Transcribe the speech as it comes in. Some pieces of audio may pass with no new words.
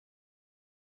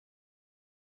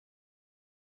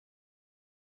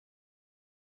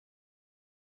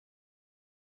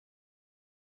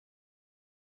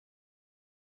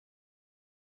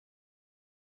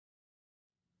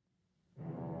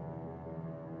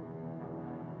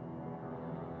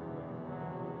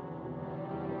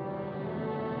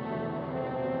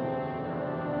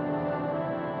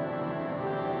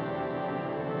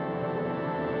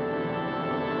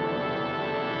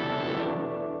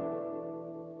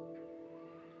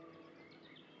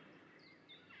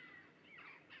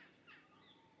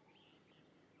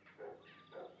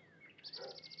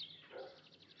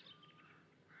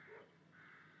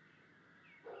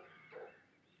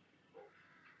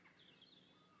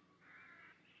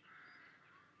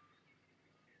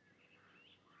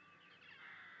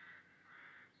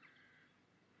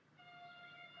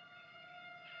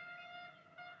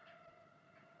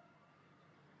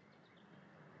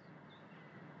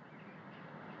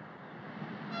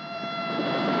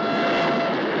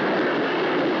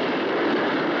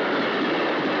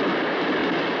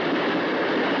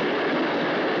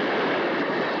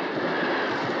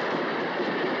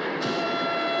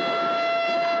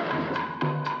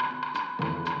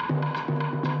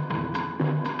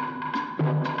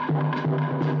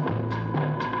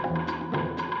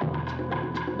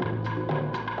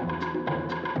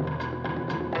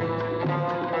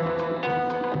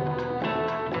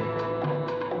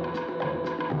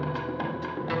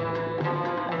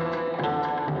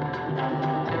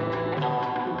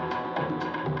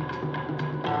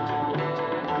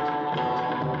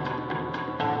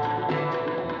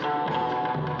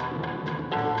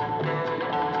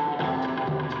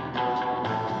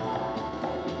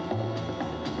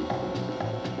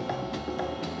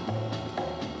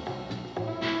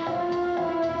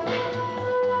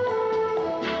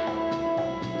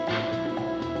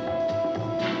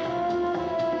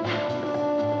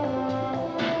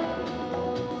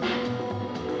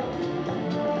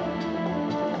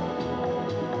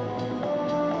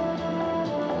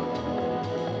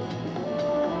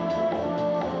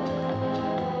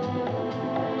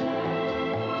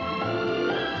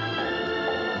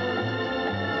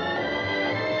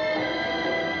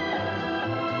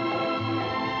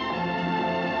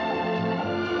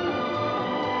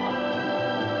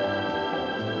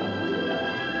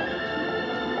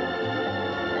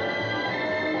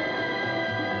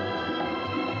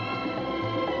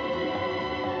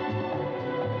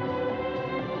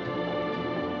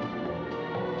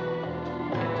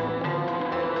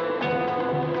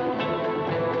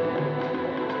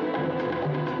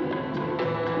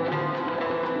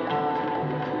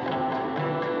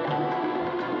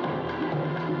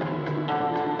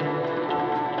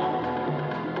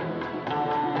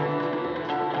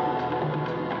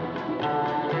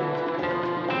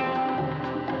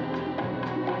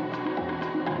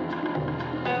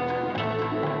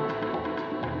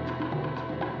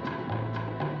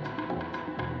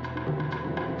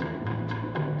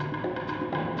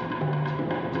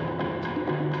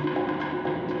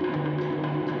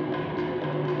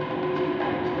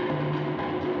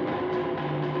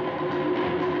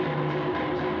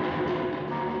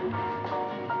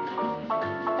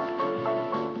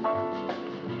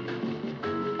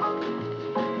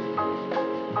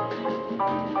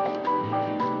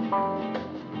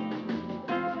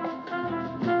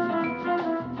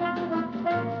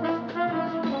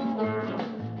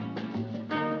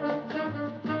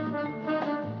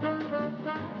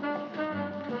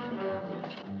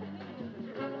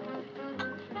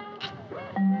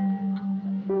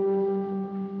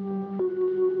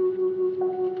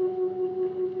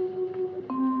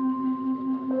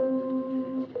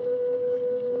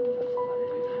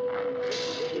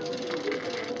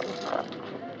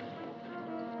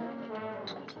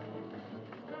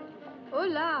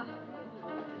Hola.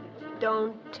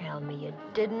 Don't tell me you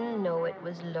didn't know it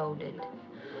was loaded.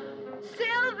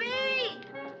 Sylvie!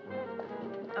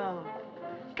 Oh.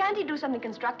 Can't he do something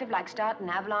constructive like start an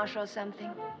avalanche or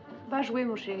something? Va jouer,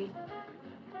 mon chéri.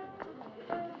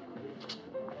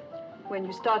 When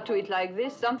you start to eat like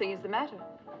this, something is the matter.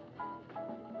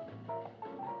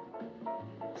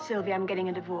 Sylvie, I'm getting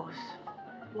a divorce.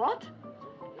 What?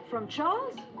 From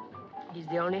Charles? He's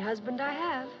the only husband I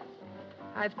have.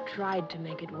 I've tried to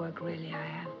make it work, really, I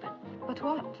have, but... But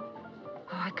what? Oh,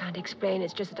 I can't explain.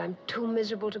 It's just that I'm too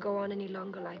miserable to go on any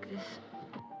longer like this.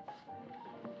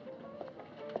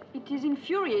 It is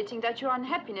infuriating that your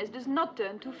unhappiness does not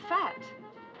turn to fat.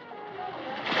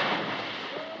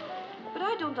 But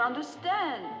I don't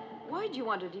understand. Why do you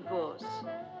want a divorce?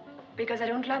 Because I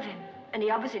don't love him, and he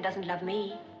obviously doesn't love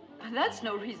me. That's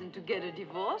no reason to get a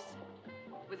divorce.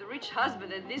 With a rich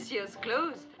husband and this year's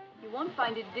clothes, you won't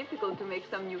find it difficult to make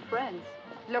some new friends.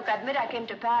 Look, I admit I came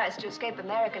to Paris to escape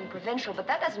American provincial, but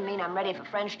that doesn't mean I'm ready for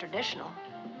French traditional.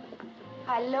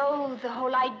 I loathe the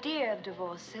whole idea of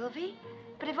divorce, Sylvie.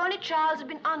 But if only Charles had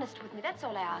been honest with me, that's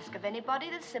all I ask of anybody,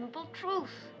 the simple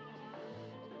truth.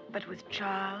 But with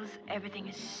Charles, everything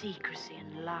is secrecy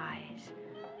and lies.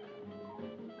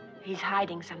 He's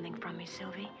hiding something from me,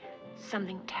 Sylvie.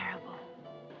 Something terrible.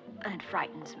 And it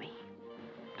frightens me.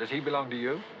 Does he belong to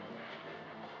you?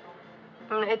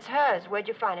 It's hers. Where'd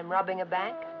you find him? Robbing a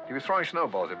bank? He was throwing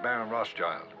snowballs at Baron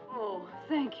Rothschild. Oh,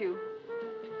 thank you.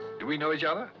 Do we know each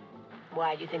other?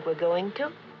 Why do you think we're going to?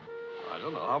 I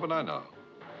don't know. How would I know?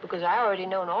 Because I already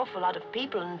know an awful lot of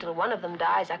people, and until one of them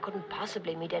dies, I couldn't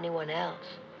possibly meet anyone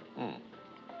else.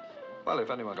 Well, if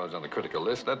anyone goes on the critical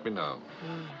list, let me know.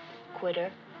 Quitter.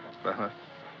 Uh-huh.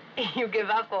 You give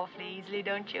up awfully easily,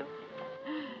 don't you?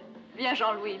 Viens,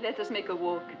 Jean-Louis, let us make a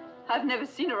walk. I've never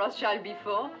seen a Rothschild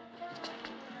before.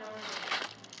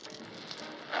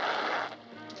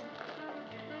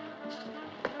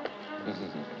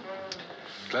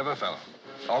 Clever fellow.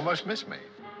 Almost missed me.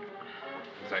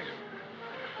 Thank you.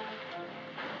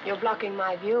 You're blocking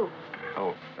my view.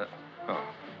 Oh.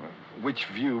 Which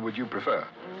view would you prefer?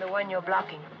 The one you're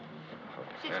blocking.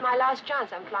 See, it's my last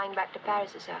chance. I'm flying back to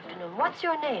Paris this afternoon. What's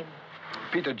your name?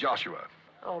 Peter Joshua.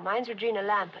 Oh, mine's Regina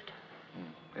Lampert.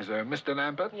 Is there Mr.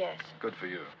 Lampert? Yes. Good for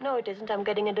you. No, it isn't. I'm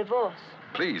getting a divorce.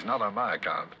 Please, not on my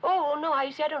account. Oh, no,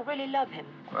 you see, I don't really love him.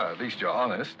 Well, at least you're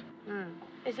honest.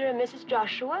 Is there a Mrs.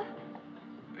 Joshua?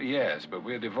 Yes, but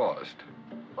we're divorced.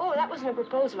 Oh, that wasn't a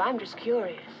proposal. I'm just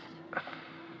curious.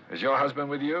 Is your husband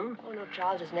with you? Oh, no,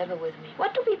 Charles is never with me.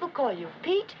 What do people call you?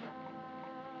 Pete?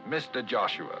 Mr.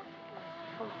 Joshua.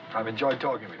 I've enjoyed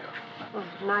talking with you. Oh,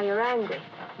 now you're angry.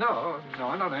 No,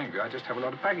 I'm not angry. I just have a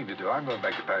lot of packing to do. I'm going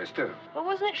back to Paris, too. Well,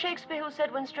 wasn't it Shakespeare who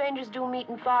said when strangers do meet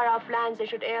in far-off lands, they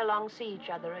should ere long see each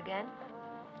other again?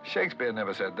 Shakespeare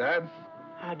never said that.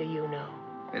 How do you know?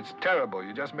 It's terrible.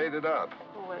 You just made it up.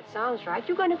 Oh, well, it sounds right.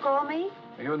 You going to call me?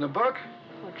 Are you in the book?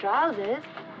 Well, Charles is.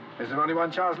 Is there only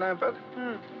one Charles Lampert?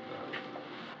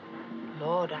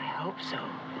 Lord, I hope so.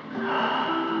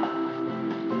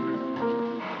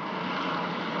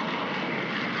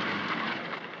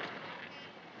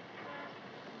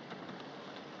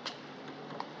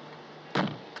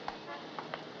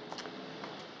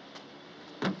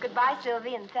 Goodbye,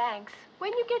 Sylvie, and thanks.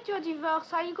 When you get your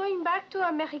divorce, are you going back to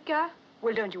America?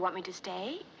 Well, don't you want me to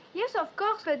stay? Yes, of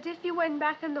course, but if you went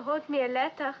back and wrote me a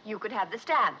letter. You could have the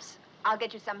stamps. I'll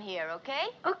get you some here, okay?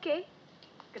 Okay.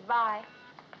 Goodbye.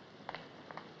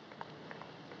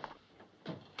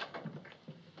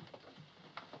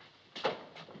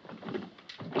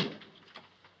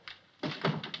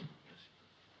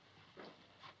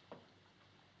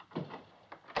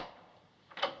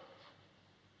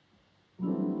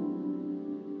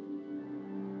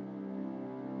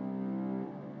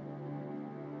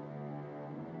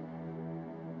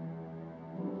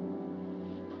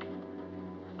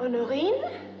 Honorine?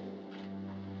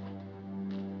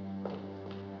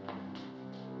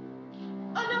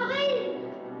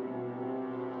 Honorine!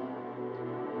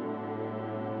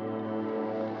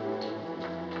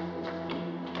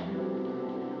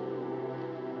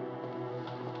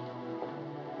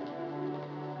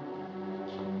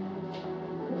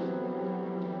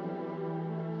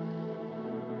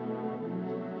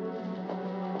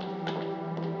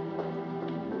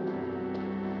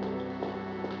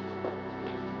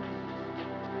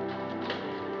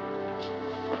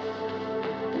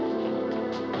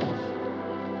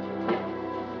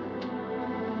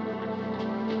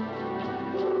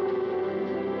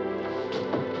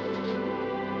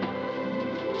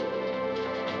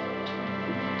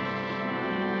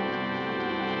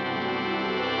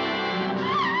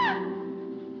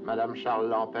 Madame Charles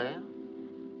Lampert?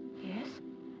 Yes?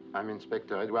 I'm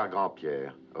Inspector Edouard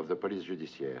Grandpierre of the Police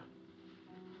Judiciaire.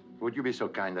 Would you be so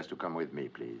kind as to come with me,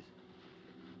 please?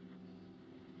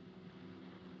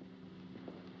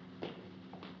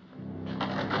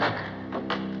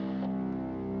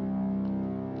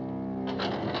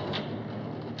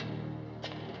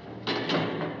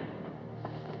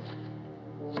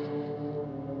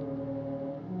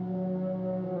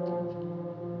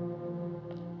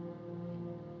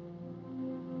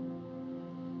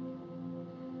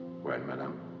 Well,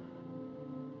 madame.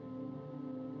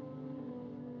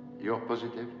 You're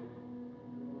positive?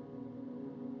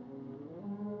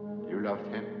 You loved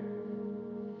him?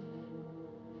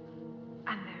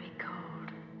 I'm very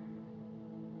cold.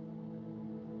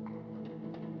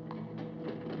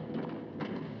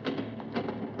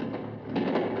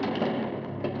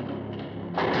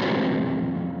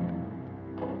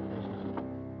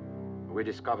 We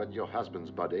discovered your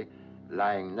husband's body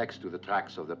lying next to the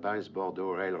tracks of the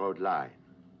Paris-Bordeaux railroad line.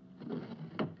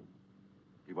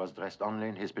 He was dressed only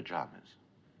in his pajamas.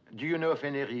 Do you know of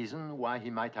any reason why he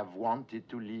might have wanted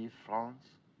to leave France?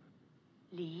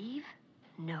 Leave?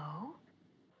 No.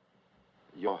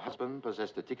 Your husband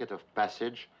possessed a ticket of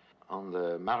passage on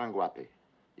the Maranguape.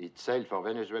 It sailed for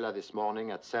Venezuela this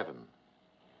morning at 7.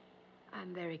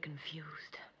 I'm very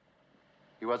confused.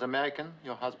 He was American,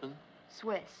 your husband?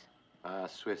 Swiss.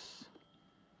 Swiss.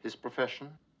 His profession?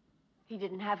 He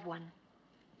didn't have one.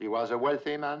 He was a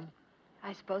wealthy man?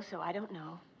 I suppose so. I don't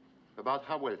know. About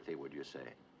how wealthy, would you say?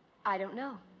 I don't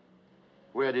know.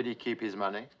 Where did he keep his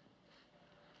money?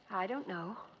 I don't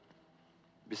know.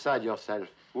 Beside yourself,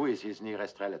 who is his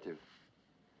nearest relative?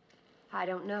 I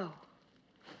don't know.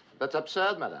 That's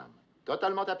absurd, madame.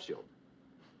 Totalement absurde.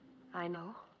 I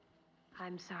know.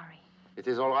 I'm sorry. It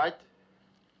is all right?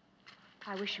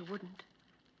 I wish you wouldn't.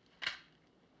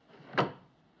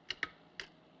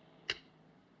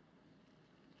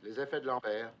 Les effets de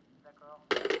Lampert.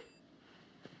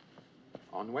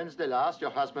 On Wednesday last,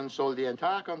 your husband sold the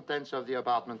entire contents of the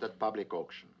apartment at public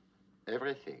auction.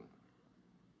 Everything.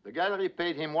 The gallery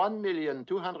paid him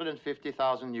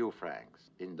 1,250,000 new francs.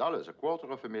 In dollars,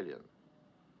 $250,000.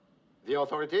 The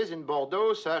authorities in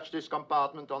Bordeaux searched this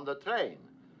compartment on the train.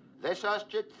 They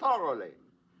searched it thoroughly.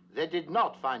 They did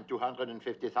not find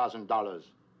 $250,000.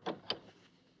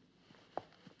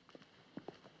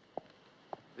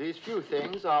 These few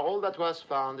things are all that was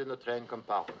found in the train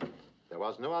compartment. There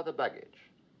was no other baggage.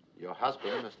 Your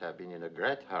husband must have been in a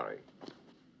great hurry.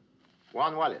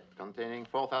 One wallet containing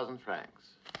 4,000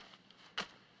 francs.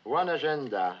 One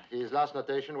agenda. His last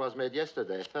notation was made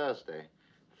yesterday, Thursday.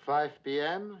 5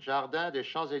 p.m., Jardin des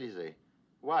Champs-Élysées.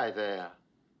 Why there?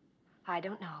 I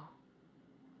don't know.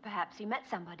 Perhaps he met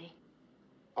somebody.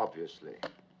 Obviously.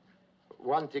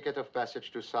 One ticket of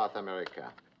passage to South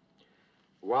America.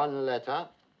 One letter,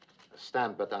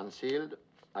 stamped but unsealed,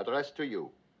 addressed to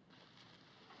you.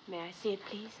 May I see it,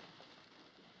 please?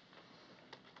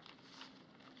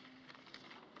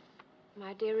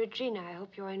 My dear Regina, I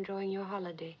hope you're enjoying your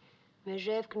holiday.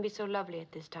 Megève can be so lovely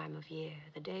at this time of year.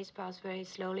 The days pass very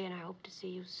slowly, and I hope to see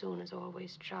you soon, as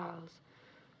always, Charles.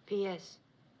 P.S.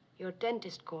 Your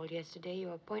dentist called yesterday.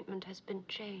 Your appointment has been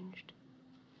changed.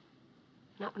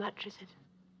 Not much, is it?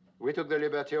 We took the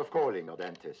liberty of calling a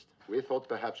dentist. We thought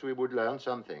perhaps we would learn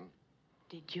something.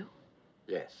 Did you?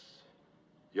 Yes.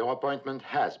 Your appointment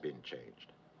has been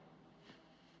changed.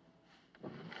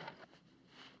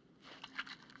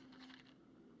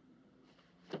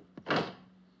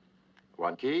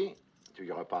 One key to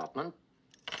your apartment.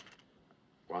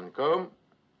 One comb.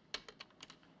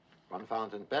 One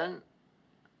fountain pen.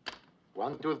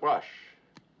 One toothbrush.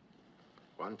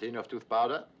 One tin of tooth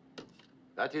powder.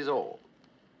 That is all.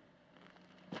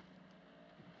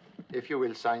 If you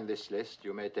will sign this list,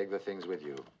 you may take the things with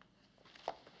you.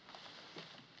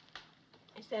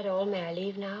 Is that all? May I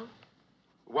leave now?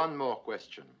 One more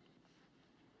question.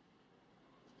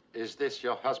 Is this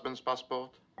your husband's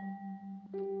passport?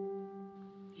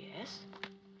 Yes.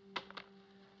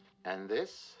 And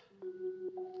this?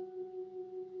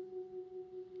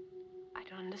 I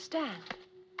don't understand.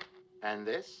 And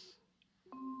this?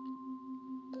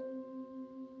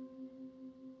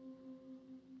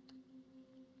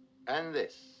 And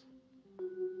this?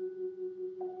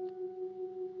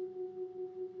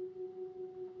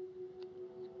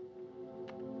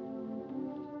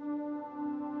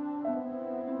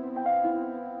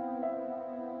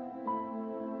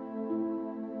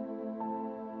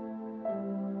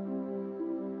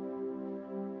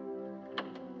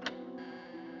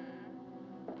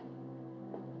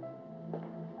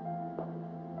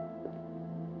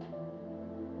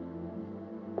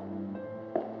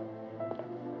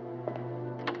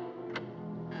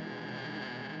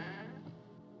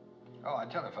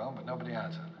 telephone, but nobody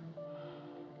answered.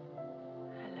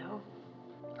 Hello.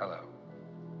 Hello.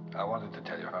 I wanted to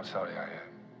tell you how sorry I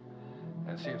am.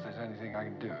 And see if there's anything I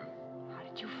can do. How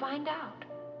did you find out?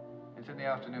 It's in the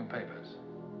afternoon papers.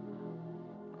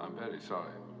 I'm very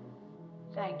sorry.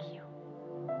 Thank you.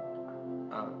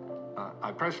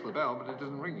 I pressed the bell, but it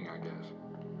isn't ringing, I guess.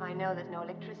 I know there's no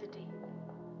electricity.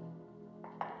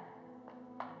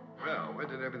 Well, where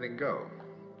did everything go?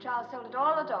 Charles sold it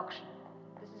all at auction.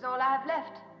 This is all I have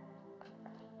left.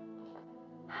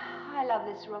 I love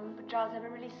this room, but Charles never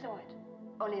really saw it.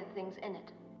 Only the things in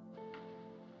it.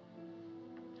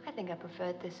 I think I prefer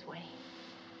it this way.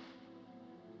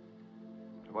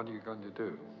 What are you going to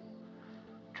do?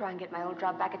 Try and get my old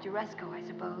job back at Uresco, I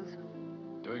suppose.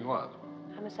 Doing what?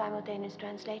 I'm a simultaneous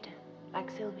translator, like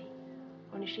Sylvie.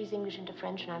 Only she's English into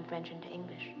French and I'm French into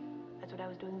English. That's what I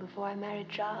was doing before I married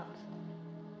Charles.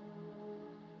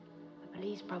 The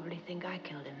police probably think I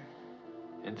killed him.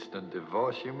 Instant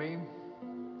divorce, you mean?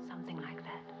 Something like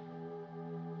that.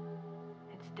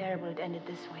 It's terrible it ended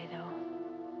this way, though.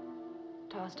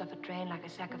 Tossed off a train like a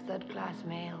sack of third-class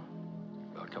mail.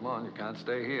 Well, come on, you can't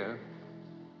stay here.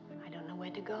 I don't know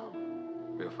where to go.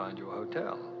 We'll find you a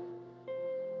hotel.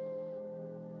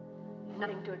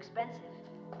 Nothing too expensive.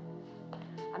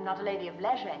 I'm not a lady of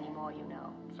leisure anymore, you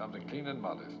know. Something clean and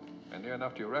modest. And near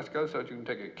enough to Uresco so that you can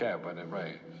take a cab when it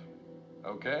rains.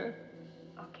 Okay?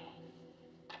 Okay.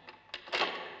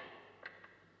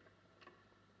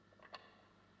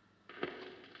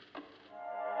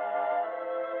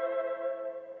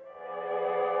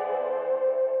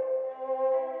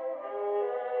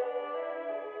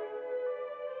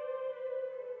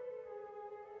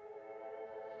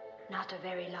 Not a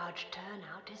very large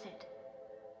turnout, is it?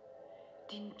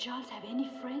 Didn't Charles have any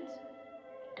friends?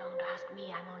 Don't ask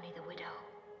me, I'm only the widow.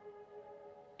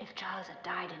 If Charles had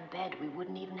died in bed, we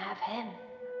wouldn't even have him.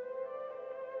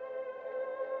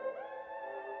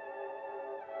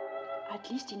 At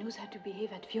least he knows how to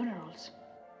behave at funerals.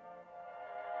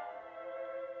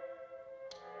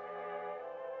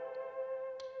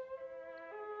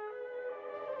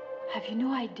 Have you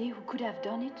no idea who could have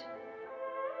done it?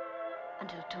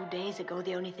 Until 2 days ago,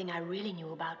 the only thing I really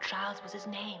knew about Charles was his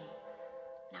name.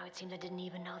 Now it seems I didn't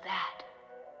even know that.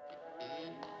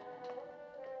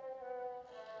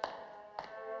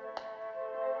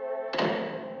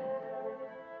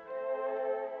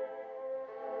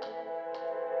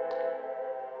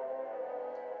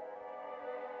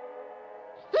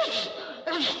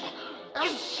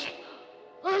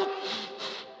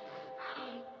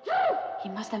 He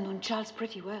must have known Charles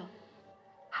pretty well.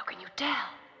 How can you tell?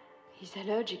 He's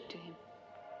allergic to him.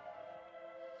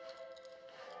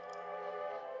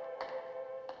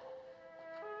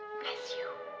 Bless you.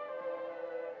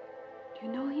 Do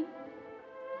you know him?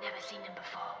 Never seen him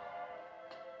before.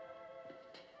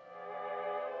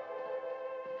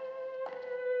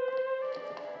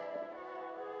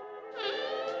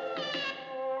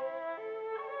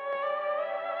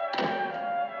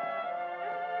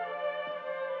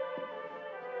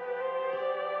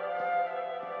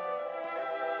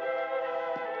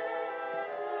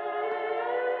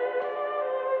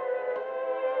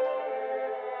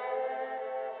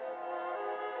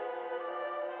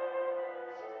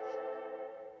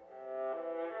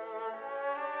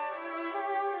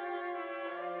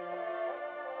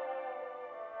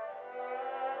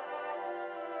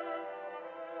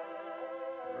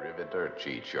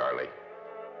 Arrivederci, Charlie.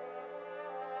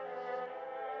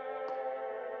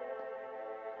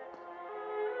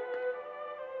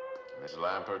 Miss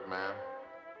Lampert, ma'am?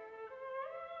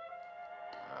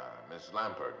 Miss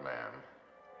Lampert, ma'am.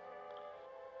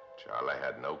 Charlie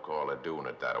had no call of doing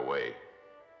it that way.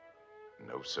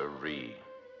 No sirree.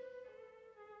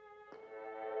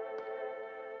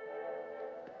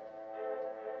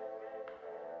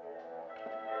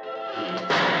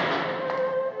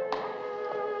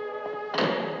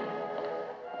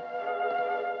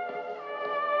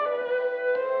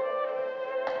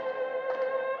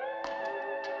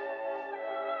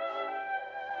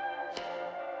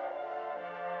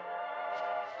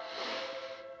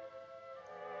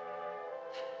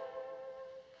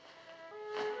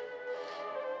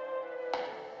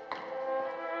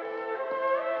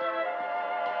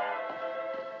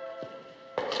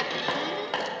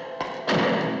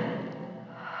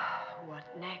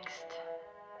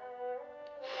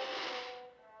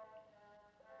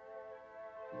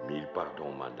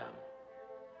 Pardon, madame.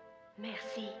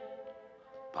 Merci.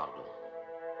 Pardon.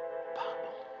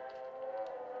 Pardon.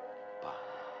 Pardon.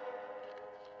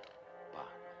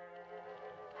 Pardon.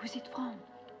 Who's it from?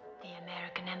 The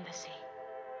American Embassy.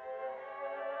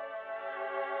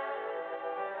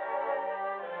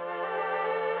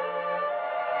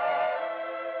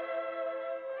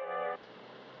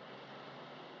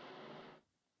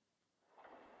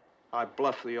 I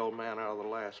bluffed the old man out of the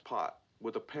last pot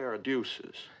with a pair of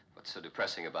deuces. What's so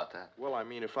depressing about that? Well, I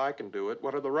mean, if I can do it,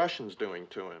 what are the Russians doing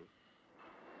to him?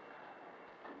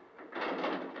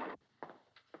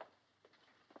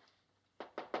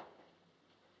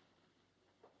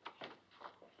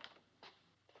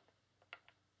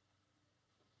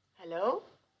 Hello?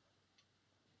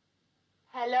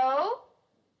 Hello?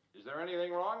 Is there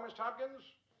anything wrong, Miss Tompkins?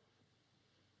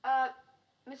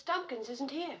 Miss Tompkins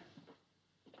isn't here.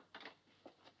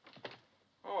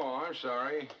 Oh, I'm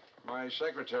sorry. My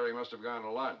secretary must have gone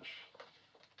to lunch.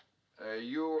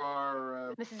 You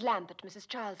are, Mrs. Lampert, Mrs.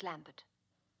 Charles Lampert.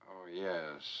 Oh,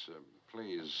 yes.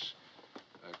 Please,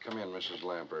 come in, Mrs.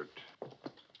 Lampert.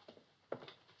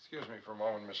 Excuse me for a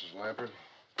moment, Mrs. Lampert.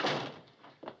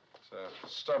 It's a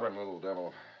stubborn little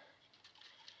devil.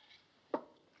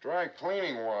 Dry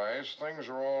cleaning-wise, things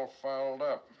are all fouled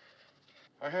up.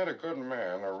 I had a good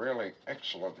man, a really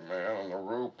excellent man, on the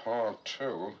Rue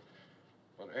Pontoux.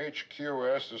 But HQ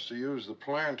asked us to use the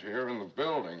plant here in the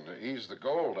building to ease the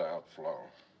gold outflow.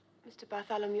 Mr.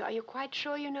 Bartholomew, are you quite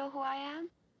sure you know who I am?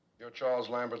 You're Charles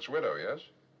Lambert's widow, yes?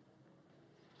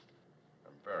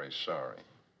 I'm very sorry.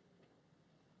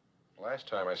 Last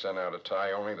time I sent out a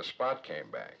tie, only the spot came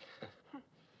back.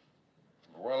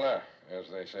 Voila, as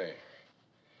they say.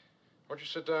 Won't you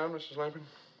sit down, Mrs. Lampert?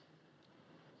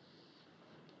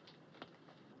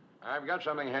 I've got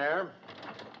something here.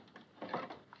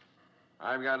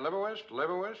 I've got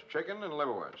liverwurst, chicken, and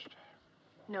liverwurst.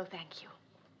 No, thank you.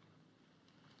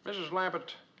 Mrs.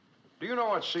 Lampert, do you know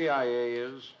what CIA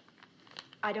is?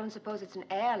 I don't suppose it's an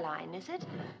airline, is it?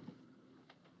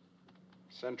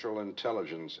 Central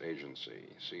Intelligence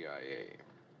Agency, CIA.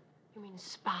 You mean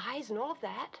spies and all of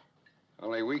that?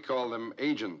 Only we call them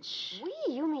agents.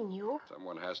 We? You mean you?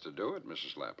 Someone has to do it,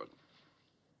 Mrs. Lampert.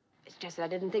 It's just that I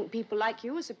didn't think people like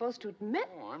you were supposed to admit.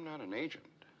 Oh, I'm not an agent.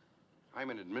 I'm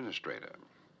an administrator,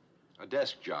 a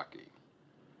desk jockey,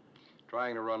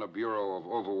 trying to run a bureau of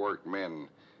overworked men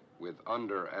with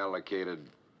under-allocated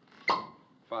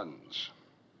funds.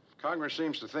 Congress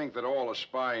seems to think that all a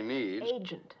spy needs...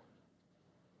 Agent.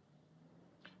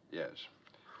 Yes.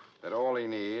 That all he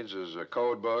needs is a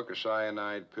code book, a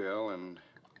cyanide pill, and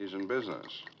he's in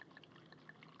business.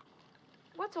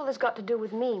 What's all this got to do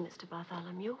with me, Mr.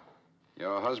 Bartholomew?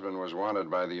 Your husband was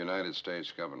wanted by the United States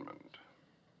government.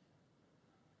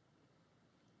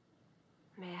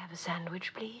 May I have a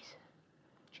sandwich, please?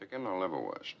 Chicken or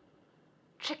liverwurst?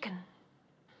 Chicken.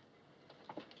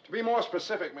 To be more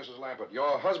specific, Mrs. Lampert,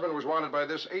 your husband was wanted by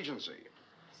this agency.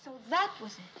 So that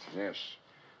was it. Yes.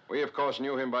 We, of course,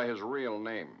 knew him by his real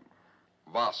name.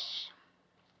 Voss.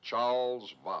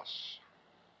 Charles Voss.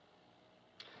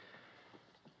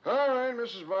 All right,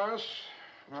 Mrs. Voss.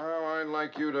 Now, I'd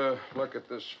like you to look at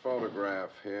this photograph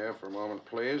here for a moment,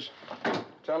 please.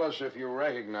 Tell us if you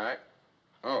recognize...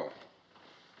 Oh.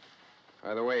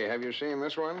 By the way, have you seen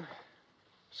this one?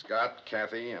 Scott,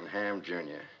 Kathy, and Ham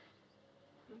Jr.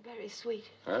 Very sweet.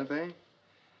 Aren't they?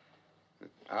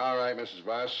 All right, Mrs.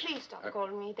 Voss. Please stop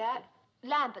calling me that.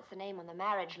 Lampert's the name on the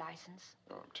marriage license.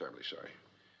 Oh, I'm terribly sorry.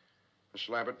 Mrs.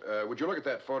 Lampert, would you look at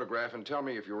that photograph and tell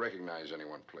me if you recognize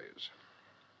anyone, please?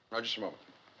 Now, just a moment.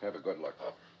 Have a good look.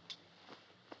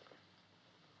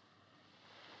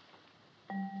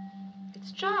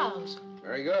 It's Charles.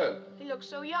 Very good. He looks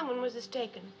so young. When was this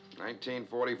taken?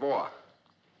 1944.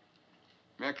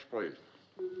 Next, please.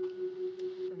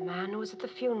 The man who was at the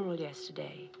funeral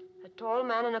yesterday. A tall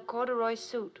man in a corduroy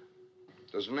suit.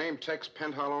 Does the name Tex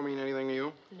Panthollow mean anything to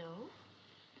you? No.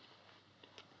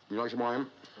 You like some wine?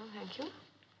 Oh, thank you.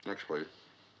 Next, please.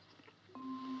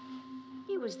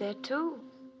 He was there, too.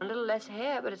 A little less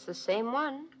hair, but it's the same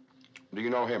one. Do you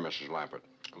know him, Mrs. Lampert?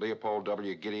 Leopold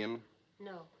W. Gideon?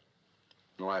 No.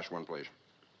 The last one, please.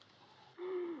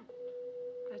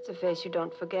 That's a face you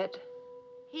don't forget.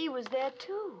 He was there,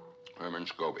 too. Herman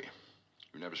Scobie.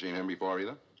 You've never seen him before,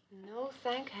 either? No,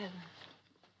 thank heaven.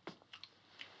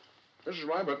 Mrs.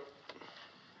 Lampert,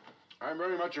 I'm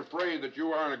very much afraid that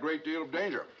you are in a great deal of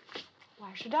danger.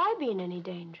 Why should I be in any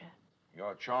danger?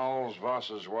 You're Charles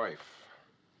Voss's wife.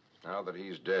 Now that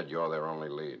he's dead, you're their only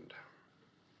lead.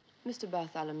 Mr.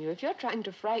 Bartholomew, if you're trying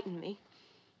to frighten me,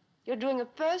 you're doing a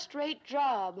first-rate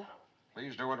job.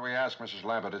 Please do what we ask, Mrs.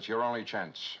 Lampert. It's your only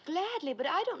chance. Gladly, but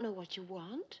I don't know what you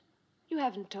want. You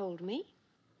haven't told me.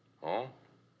 Oh?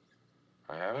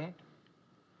 I haven't?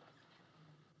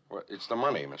 Well, it's the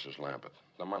money, Mrs. Lampert.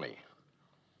 The money.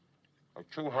 The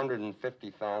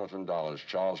 $250,000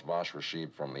 Charles Voss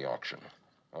received from the auction.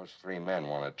 Those three men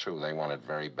wanted too. They want it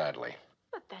very badly.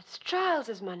 But that's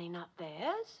Charles's money, not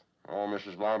theirs. Oh,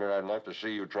 Mrs. Lampert, I'd love to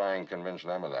see you try and convince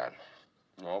them of that.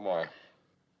 Oh, boy.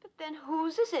 But Then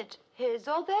whose is it? His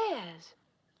or theirs?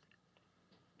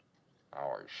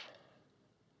 Ours.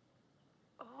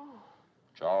 Oh.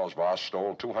 Charles Voss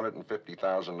stole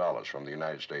 $250,000 from the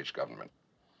United States government.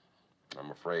 I'm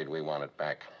afraid we want it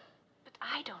back. But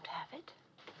I don't have it.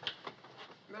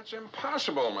 That's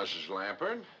impossible, Mrs.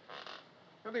 Lampert.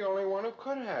 You're the only one who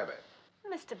could have it.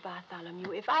 Mr.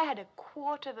 Bartholomew, if I had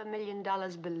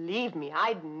 $250,000, believe me,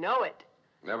 I'd know it.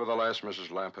 Nevertheless, Mrs.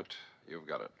 Lampert, you've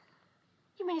got it.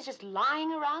 You mean it's just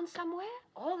lying around somewhere?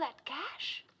 All that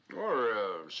cash? Or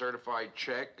a certified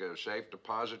check, a safe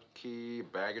deposit key,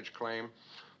 baggage claim.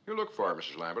 You look for it,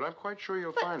 Mrs. Lampert. I'm quite sure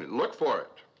you'll find it. Look for it.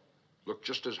 Look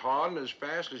just as hard and as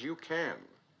fast as you can.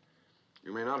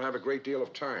 You may not have a great deal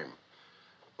of time.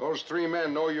 Those three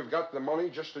men know you've got the money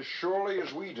just as surely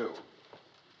as we do.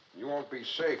 You won't be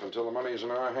safe until the money's in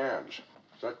our hands.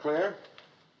 Is that clear?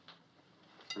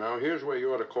 Now, here's where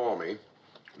you ought to call me,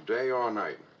 day or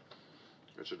night.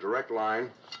 It's a direct line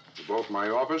to both my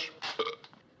office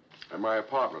and my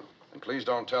apartment. And please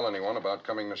don't tell anyone about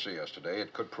coming to see us today.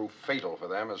 It could prove fatal for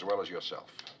them as well as yourself.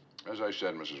 As I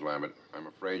said, Mrs. Lampert, I'm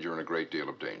afraid you're in a great deal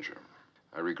of danger.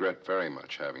 I regret very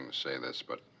much having to say this,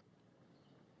 but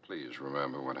please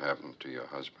remember what happened to your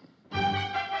husband.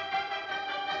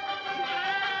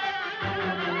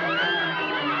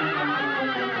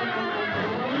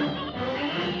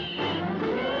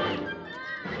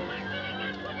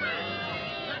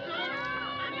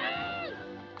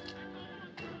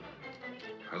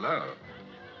 Hello.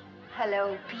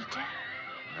 Hello, Peter.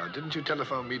 Now, didn't you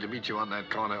telephone me to meet you on that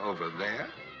corner over there?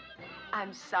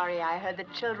 I'm sorry I heard the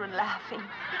children laughing.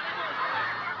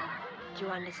 Do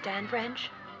you understand French?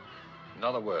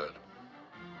 Not a word.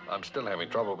 I'm still having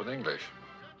trouble with English.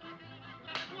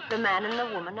 The man and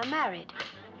the woman are married.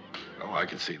 Oh, I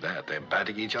can see that. They're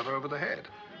batting each other over the head.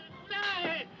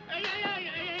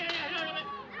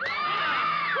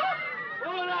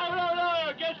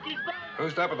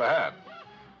 Who's that with the hat?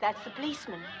 That's the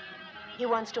policeman. He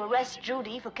wants to arrest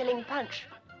Judy for killing Punch.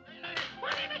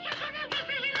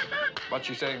 What's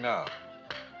she saying now?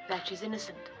 That she's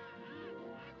innocent.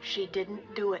 She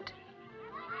didn't do it.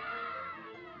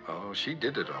 Oh, she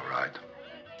did it all right.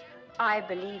 I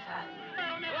believe her.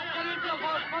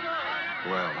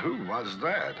 Well, who was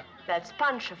that? That's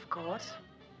Punch, of course.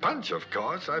 Punch, of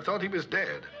course. I thought he was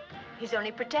dead. He's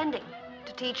only pretending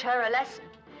to teach her a lesson.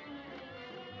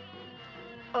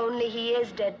 Only he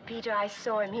is dead, Peter. I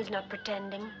saw him. He's not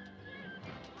pretending.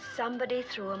 Somebody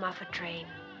threw him off a train.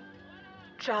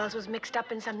 Charles was mixed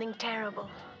up in something terrible.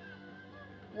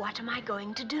 What am I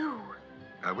going to do?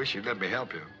 I wish you'd let me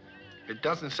help you. It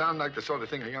doesn't sound like the sort of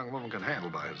thing a young woman can handle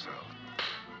by herself.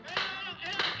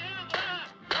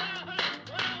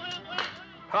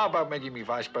 How about making me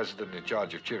vice president in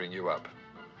charge of cheering you up?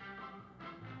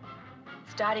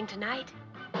 Starting tonight?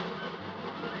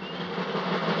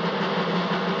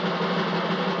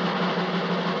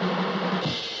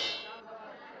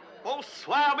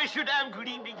 Bonsoir, messieurs, dames. Good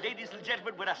evening, ladies and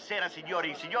gentlemen. Buonasera,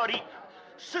 signori, signori.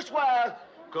 Ce soir,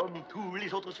 comme tous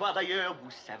les autres soirs d'ailleurs,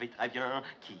 vous savez très bien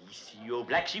qu'ici au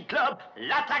Black Sheep Club,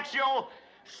 l'attraction,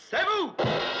 c'est vous.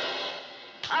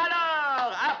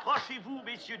 Alors, approchez-vous,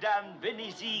 messieurs, dames.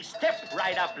 Venez-y. Step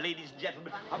right up, ladies and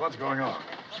gentlemen. What's going on?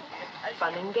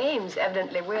 Fun and games.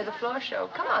 Evidently, we're the floor show.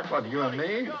 Come on. What, you and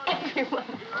me? Everyone.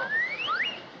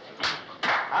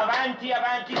 Avanti,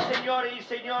 avanti, signori,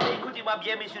 signori. Écoutez-moi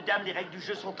bien, messieurs, dames, les règles du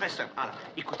jeu sont très simples. Alors,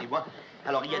 écoutez-moi.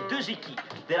 Alors, il y a deux équipes.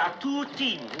 There are two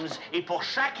teams. Et pour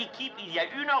chaque équipe, il y a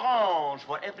une orange.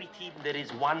 For every team, there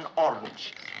is one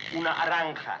orange. Una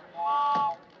naranja.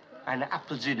 Un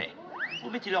appelsinet. Vous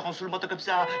mettez l'orange sur le moto comme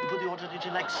ça. You put the orange on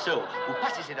it like so. Vous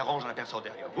passez cette orange à la personne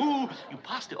derrière vous. You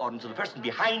pass the orange to the person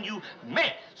behind you.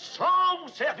 Mais sans vous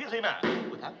servir les mains.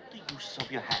 Without the use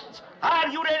of your hands. Are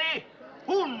you ready?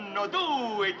 1,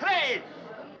 2, 3.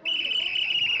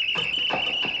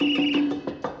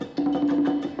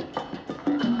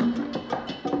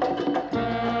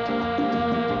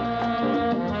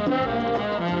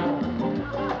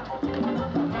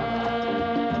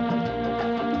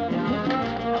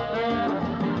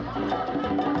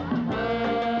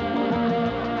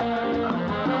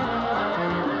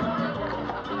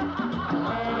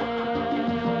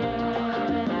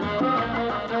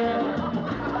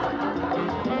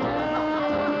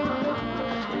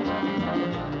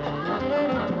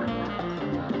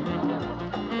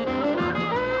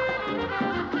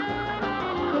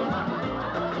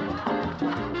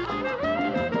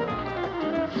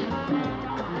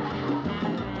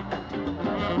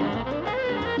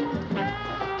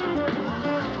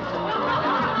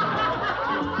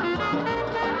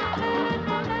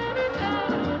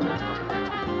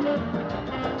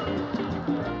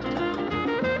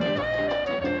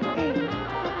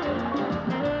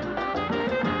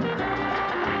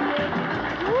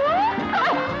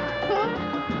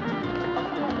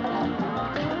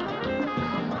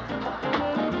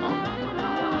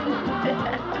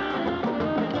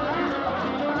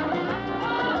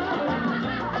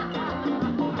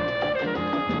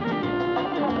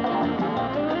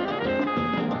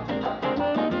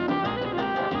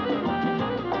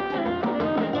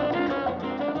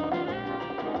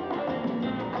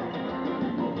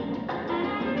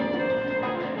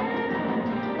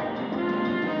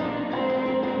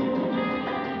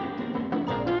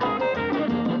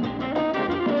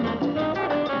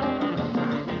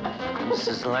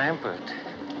 Mrs. Lampert.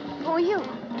 Who are you?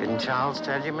 Didn't Charles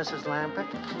tell you, Mrs. Lampert?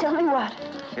 Tell me what?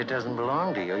 It doesn't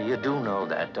belong to you. You do know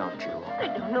that, don't you? I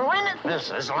don't know anything.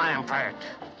 Mrs. Lampert.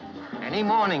 Any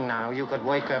morning now, you could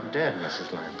wake up dead, Mrs.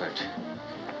 Lampert.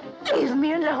 Leave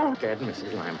me alone. Dead,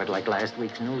 Mrs. Lampert, like last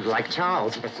week's news. Like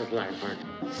Charles, Mrs. Lampert.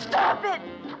 Stop it.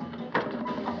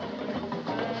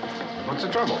 What's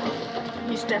the trouble?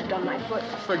 You stepped on my foot.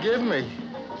 Forgive me.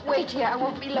 Wait here, I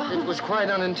won't be long. It was quite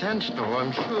unintentional,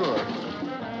 I'm sure.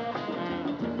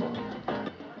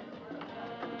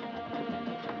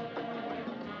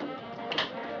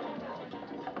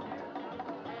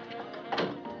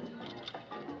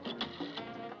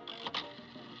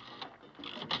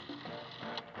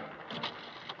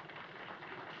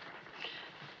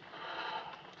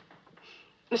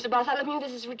 Mr. Bartholomew,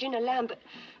 this is Regina Lampert.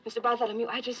 Mr. Bartholomew,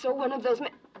 I just saw one of those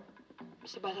men.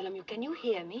 Mr. Bartholomew, can you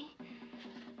hear me?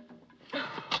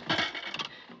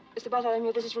 Mr.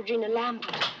 Bartholomew, this is Regina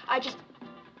Lampert. I just...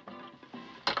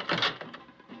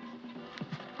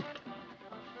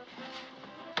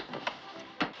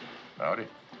 Howdy.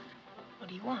 What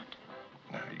do you want?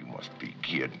 Now, you must be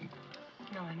kidding.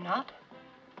 No, I'm not.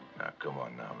 Now, come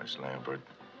on now, Miss Lampert.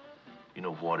 You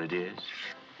know what it is?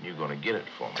 You're gonna get it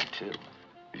for me, too.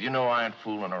 You know I ain't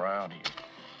fooling around here.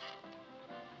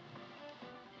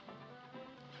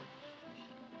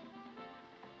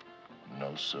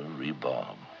 No, sirree,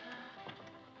 Bob.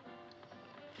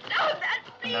 No, that's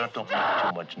please Now, don't make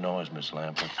too much noise, Miss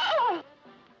Lampert. Oh.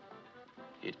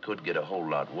 It could get a whole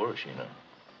lot worse, you know.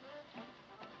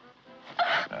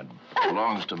 Now, it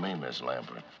belongs to me, Miss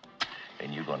Lampert.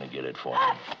 And you're gonna get it for me.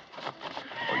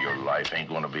 Or your life ain't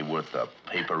gonna be worth the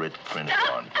paper it's printed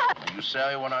on. Do you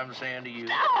say what I'm saying to you?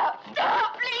 Stop!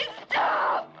 Stop! Please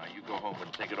stop! Now, you go home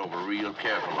and think it over real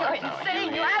careful You're right now.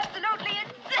 insane. You're absolutely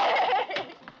insane.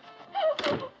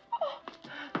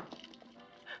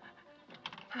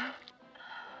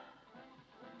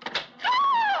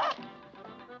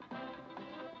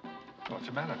 What's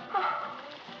the matter?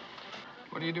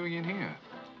 What are you doing in here?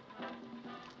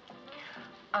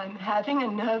 I'm having a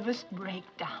nervous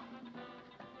breakdown.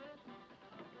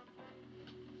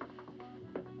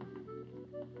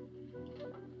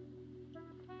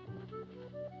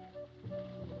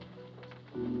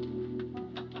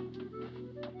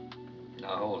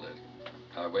 Now, hold it.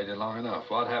 I waited long enough.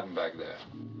 What happened back there?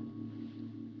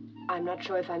 I'm not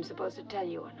sure if I'm supposed to tell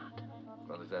you or not.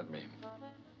 What does that mean?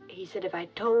 He said if I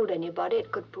told anybody,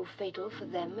 it could prove fatal for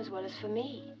them as well as for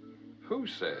me. Who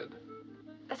said?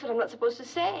 That's what I'm not supposed to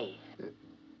say.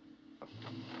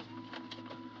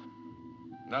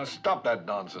 Now, stop that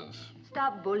nonsense.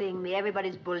 Stop bullying me.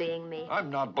 Everybody's bullying me. I'm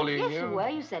not bullying you. Yes, you were.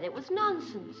 You said it was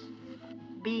nonsense.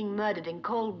 Being murdered in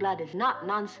cold blood is not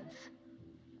nonsense.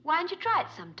 Why don't you try it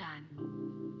sometime?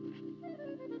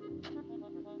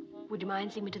 Would you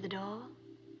mind seeing me to the door?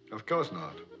 Of course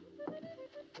not.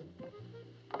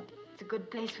 It's a good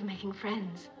place for making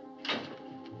friends.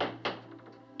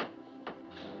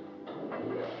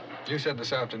 You said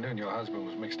this afternoon your husband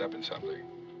was mixed up in something.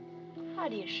 How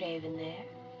do you shave in there?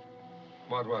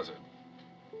 What was it?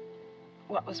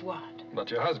 What was what? What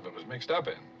your husband was mixed up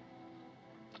in.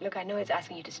 Look, I know it's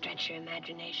asking you to stretch your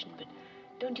imagination, but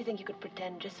don't you think you could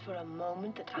pretend just for a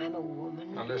moment that I'm a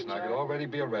woman? Now, listen, I could already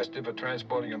be arrested for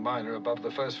transporting a minor above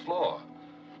the first floor.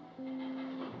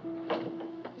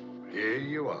 Here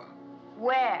you are.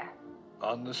 Where?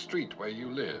 On the street where you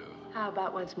live. How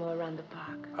about once more around the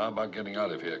park? How about getting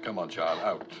out of here? Come on, child,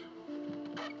 out.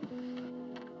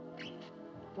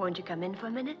 Won't you come in for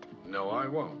a minute? No, I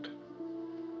won't.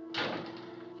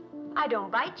 I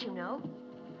don't bite, you know.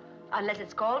 Unless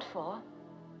it's called for.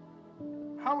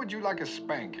 How would you like a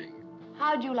spanking?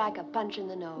 How'd you like a punch in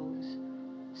the nose?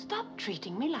 Stop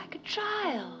treating me like a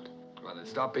child. Well, then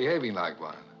stop behaving like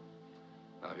one.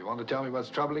 Now, if you want to tell me what's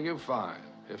troubling you, fine.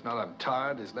 If not, I'm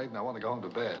tired, it's late, and I want to go home to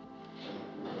bed.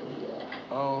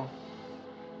 Oh?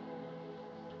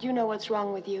 Do you know what's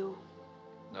wrong with you?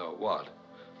 No, what?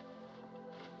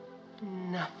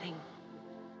 Nothing.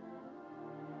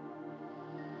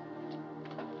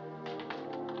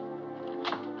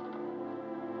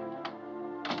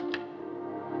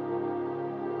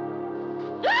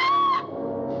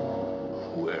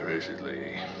 Where is it,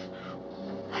 lady?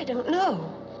 I don't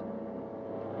know.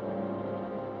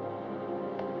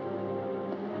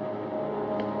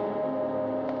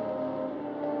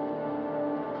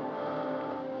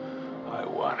 I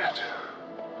want it.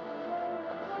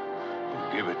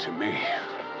 You give it to me.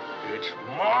 It's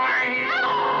mine!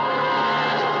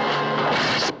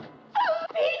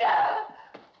 Peter!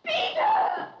 Peter!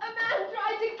 A man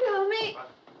tried to kill me!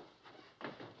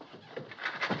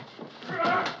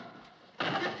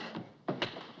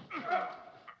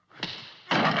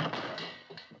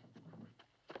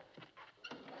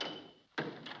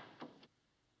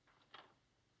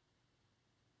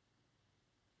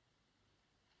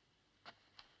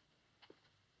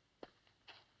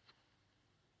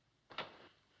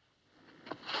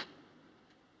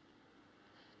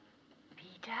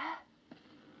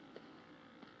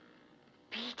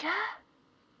 Peter?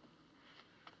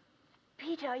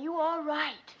 Peter, are you all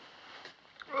right?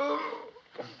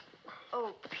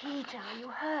 Oh, Peter, are you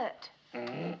hurt?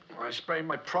 I sprained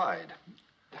my pride.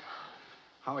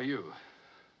 How are you?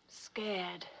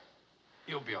 Scared.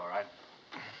 You'll be all right.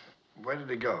 Where did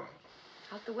he go?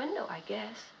 Out the window, I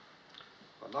guess.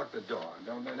 Well, lock the door.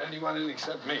 Don't let anyone in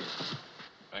except me.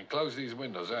 And close these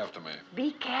windows after me.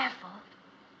 Be careful.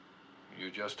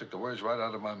 You just took the words right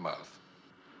out of my mouth.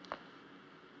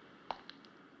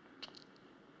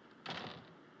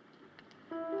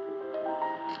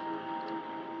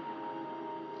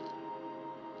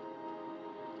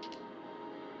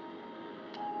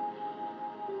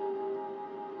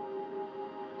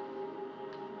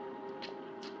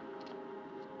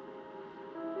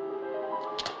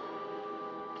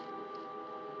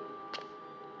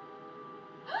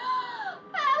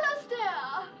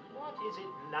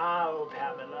 Now,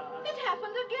 Pamela. It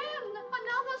happened again.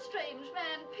 Another strange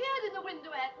man peered in the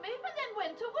window at me, but then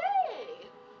went away.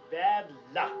 Bad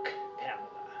luck, Pamela.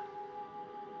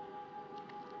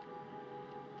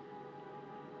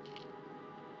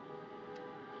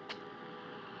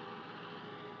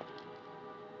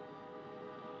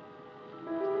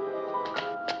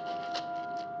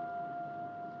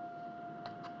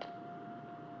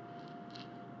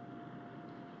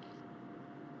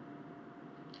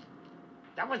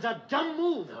 That was a dumb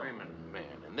move. Herman, man,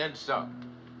 and then some.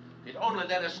 If you'd only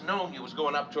let us know you was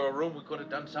going up to a room, we could have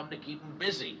done something to keep him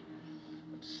busy.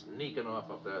 But sneaking off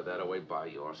up there that way by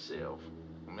yourself.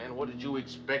 Man, what did you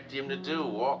expect him to do?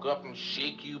 Walk up and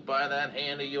shake you by that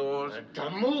hand of yours? A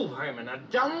dumb move, Herman, a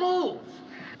dumb move.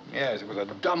 Yes, it was a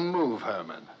dumb move,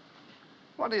 Herman.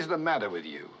 What is the matter with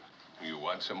you? You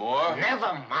want some more?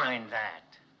 Never mind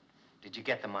that. Did you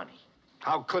get the money?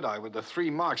 How could I with the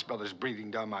 3 Marx Brothers breathing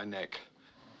down my neck?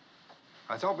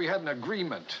 I thought we had an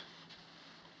agreement.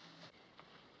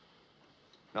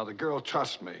 Now, the girl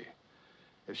trusts me.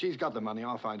 If she's got the money,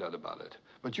 I'll find out about it.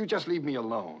 But you just leave me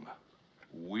alone.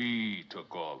 We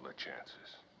took all the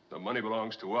chances. The money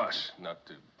belongs to us, not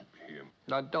to him.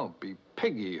 Now, don't be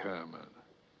piggy, Herman.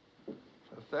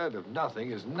 A third of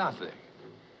nothing is nothing.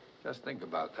 Just think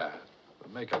about that.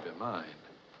 But make up your mind.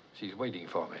 She's waiting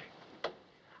for me.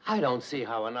 I don't see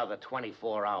how another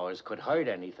 24 hours could hurt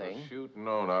anything. Shoot,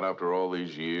 no, not after all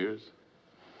these years.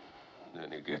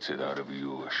 Then he gets it out of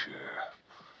your share,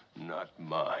 not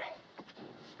mine.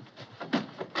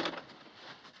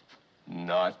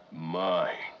 Not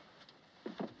mine.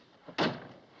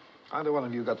 Either one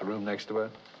of you got the room next to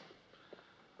her?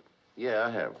 Yeah,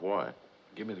 I have. Why?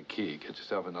 Give me the key. Get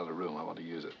yourself another room. I want to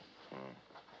use it.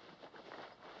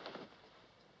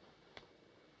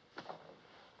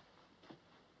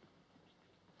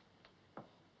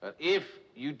 But if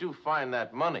you do find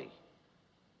that money,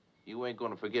 you ain't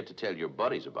gonna forget to tell your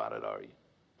buddies about it, are you?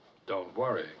 Don't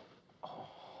worry.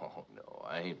 Oh, no,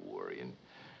 I ain't worrying.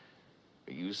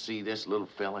 You see this little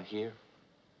fella here?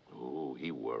 Oh, he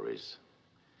worries.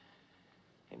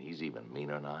 And he's even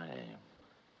meaner than I am.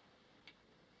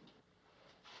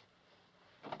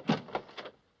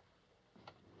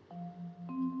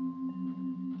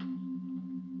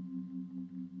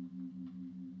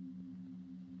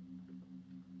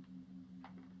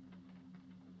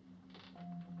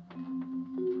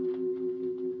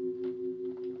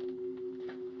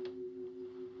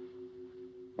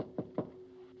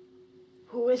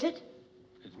 Who is it?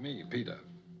 It's me, Peter.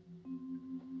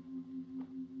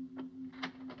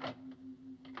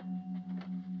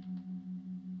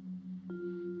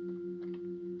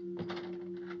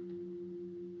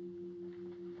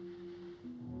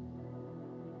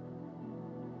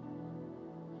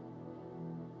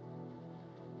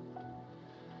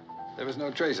 There was no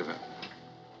trace of him.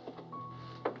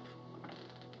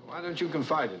 Why don't you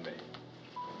confide in me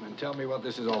and tell me what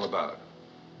this is all about?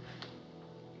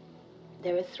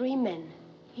 There are 3 men.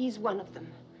 He's one of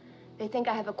them. They think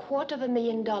I have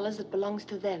 $250,000 that belongs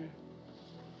to them.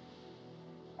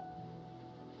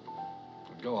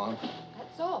 Go on.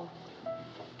 That's all.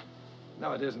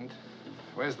 No, it isn't.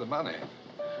 Where's the money?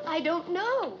 I don't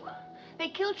know. They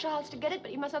killed Charles to get it,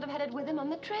 but he must not have had it with him on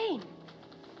the train.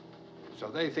 So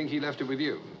they think he left it with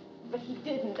you? But he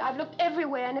didn't. I've looked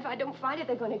everywhere, and if I don't find it,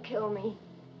 they're going to kill me.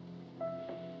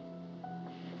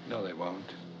 No, they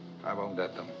won't. I won't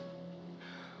let them.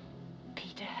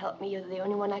 Peter, help me. You're the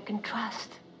only one I can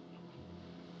trust.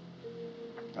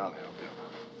 I'll help you.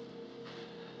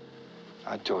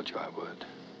 I told you I would.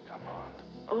 Come on.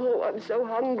 Oh, I'm so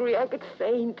hungry I could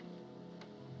faint.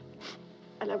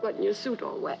 And I've gotten your suit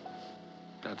all wet.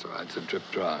 That's all right. It's a drip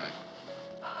dry.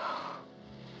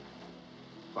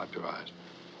 Wipe your eyes.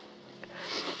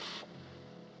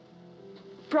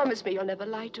 Promise me you'll never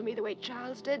lie to me the way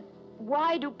Charles did.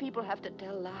 Why do people have to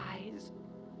tell lies?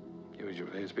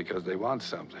 Usually it's because they want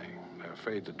something. They're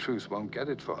afraid the truth won't get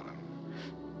it for them.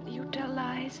 You tell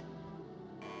lies?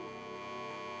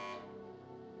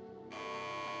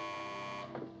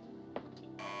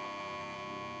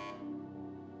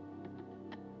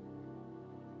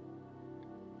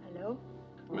 Hello?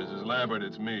 Mrs. Lampert,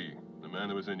 it's me. The man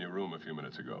who was in your room a few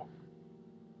minutes ago.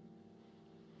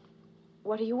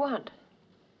 What do you want?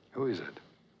 Who is it?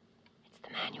 It's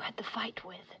the man you had the fight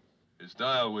with. Is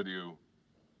Dyle with you?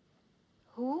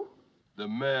 Who? The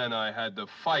man I had the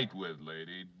fight with,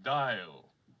 lady. Dyle.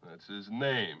 That's his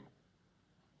name.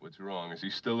 What's wrong? Is he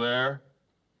still there?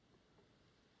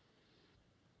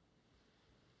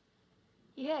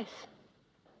 Yes.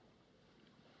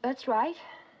 That's right.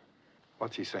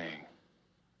 What's he saying?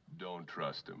 Don't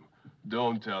trust him.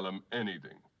 Don't tell him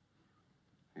anything.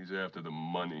 He's after the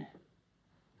money.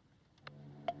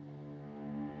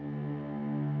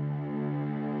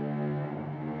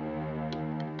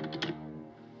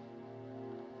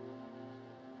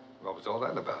 What was all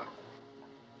that about?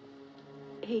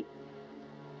 He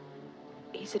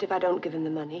said if I don't give him the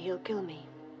money, he'll kill me.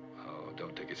 Oh,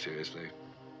 don't take it seriously.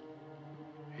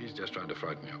 He's just trying to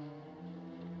frighten you.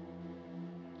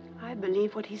 I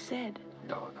believe what he said.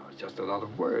 No, it's just a lot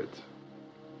of words.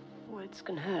 Words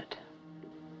can hurt.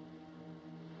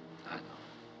 I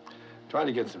know. Try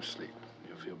to get some sleep.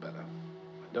 You'll feel better.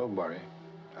 Don't worry.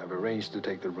 I've arranged to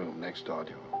take the room next door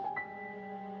to you.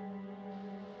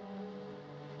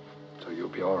 So you'll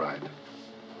be all right.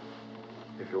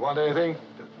 If you want anything,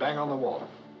 just bang on the wall.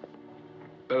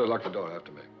 Better lock the door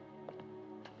after me.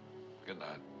 Good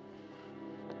night.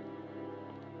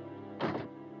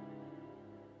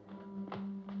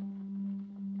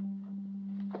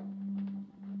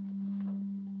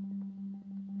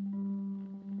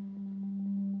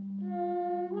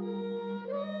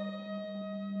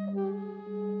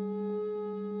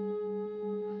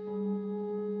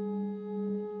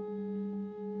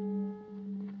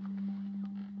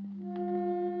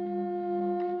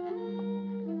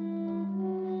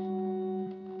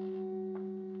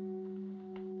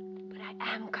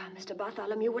 Mr.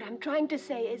 Bartholomew, what I'm trying to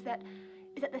say is that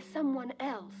there's someone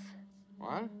else.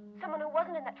 What? Someone who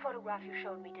wasn't in that photograph you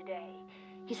showed me today.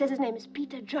 He says his name is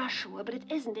Peter Joshua, but it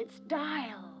isn't. It's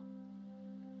Dyle.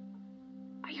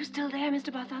 Are you still there,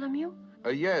 Mr. Bartholomew?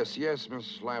 Yes,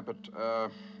 Miss Lampert.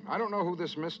 I don't know who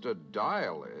this Mr.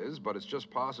 Dyle is, but it's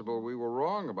just possible we were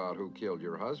wrong about who killed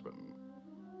your husband.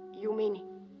 You mean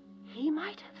he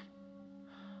might have?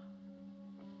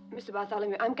 Mr.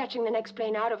 Bartholomew, I'm catching the next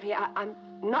plane out of here. I'm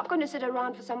not going to sit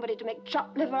around for somebody to make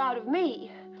chopped liver out of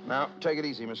me. Now, take it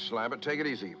easy, Mrs. Lampert. Take it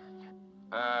easy.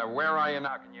 Where are you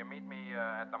now? Can you meet me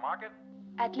at the market?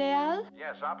 At Leal?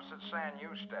 Yes, opposite San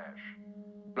Eustache.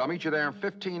 I'll meet you there in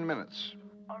 15 minutes.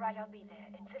 All right, I'll be there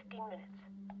in 15 minutes.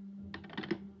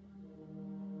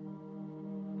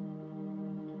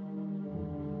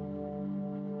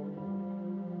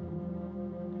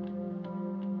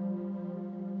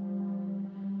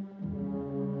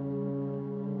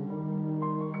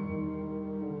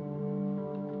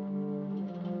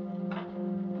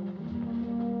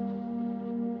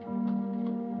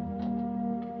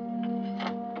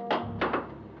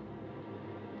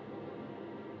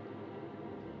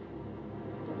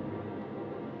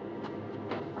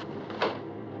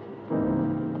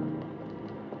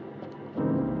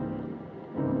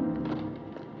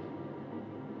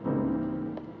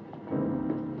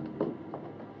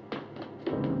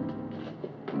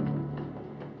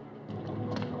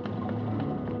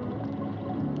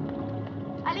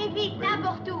 Allez vite,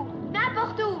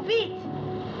 n'importe où, vite.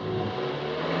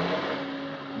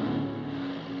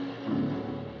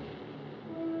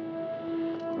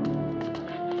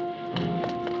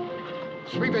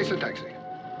 Three-base a taxi.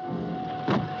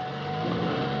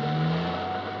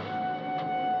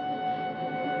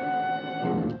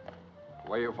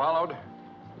 Were you followed?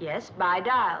 Yes, by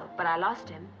Dyle, but I lost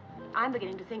him. I'm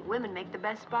beginning to think women make the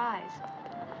best spies.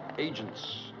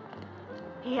 Agents.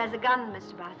 He has a gun,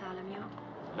 Mr. Bartholomew.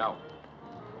 No.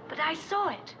 But I saw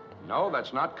it. No,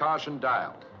 that's not Carson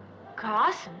Dyle.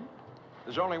 Carson?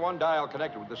 There's only one Dyle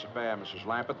connected with this affair, Mrs.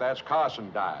 Lampert. That's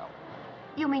Carson Dyle.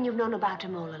 You mean you've known about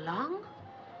him all along?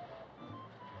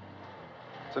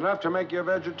 It's enough to make you a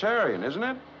vegetarian, isn't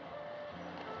it?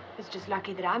 It's just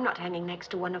lucky that I'm not hanging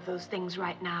next to one of those things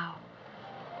right now.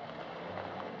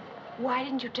 Why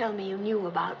didn't you tell me you knew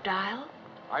about Dyle?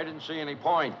 I didn't see any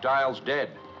point. Dyle's dead.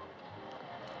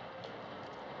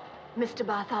 Mr.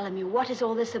 Bartholomew, what is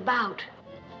all this about?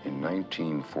 In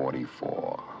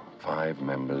 1944, 5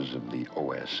 members of the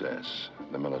OSS,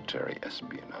 the Military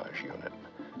Espionage Unit,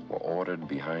 were ordered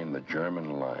behind the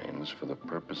German lines for the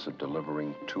purpose of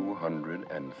delivering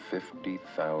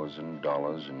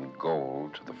 $250,000 in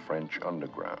gold to the French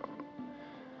underground.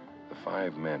 The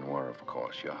 5 men were, of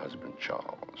course, your husband,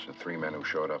 Charles, the 3 men who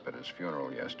showed up at his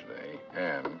funeral yesterday,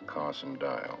 and Carson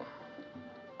Dyle.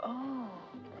 Oh.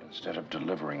 But instead of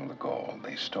delivering the gold,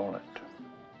 they stole it.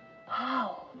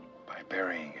 How? By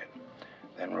burying it,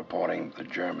 then reporting the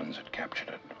Germans had captured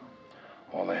it.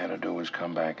 All they had to do was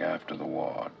come back after the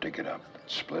war, dig it up, and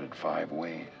split it 5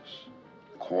 ways.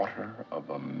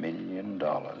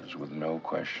 $250,000 with no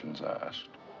questions asked.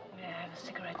 May I have a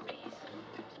cigarette, please?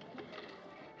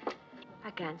 I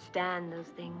can't stand those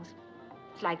things.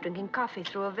 It's like drinking coffee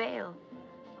through a veil.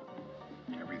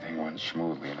 Everything went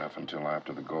smoothly enough until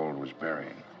after the gold was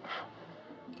buried.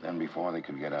 Then, before they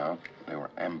could get out, they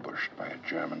were ambushed by a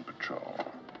German patrol.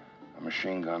 A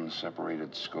machine gun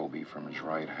separated Scobie from his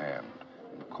right hand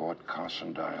and caught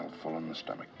Carson Dyle full in the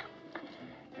stomach.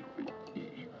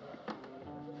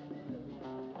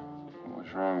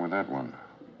 What's wrong with that one?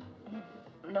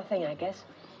 Nothing, I guess.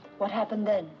 What happened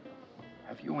then?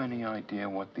 Have you any idea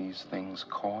what these things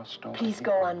cost? Please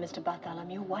go on, Mr.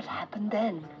 Bartholomew. What happened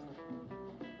then?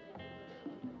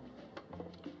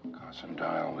 Carson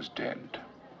Dyle was dead,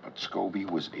 but Scobie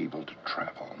was able to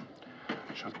travel.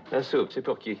 So... La soupe, c'est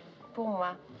pour qui? Pour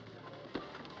moi.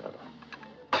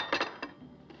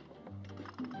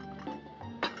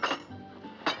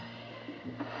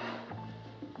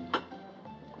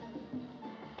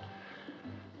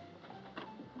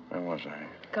 Where was I?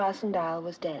 Carson Dyle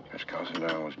was dead. Yes, Carson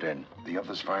Dyle was dead. The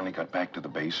others finally got back to the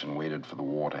base and waited for the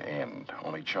war to end.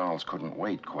 Only Charles couldn't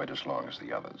wait quite as long as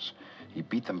the others. He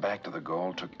beat them back to the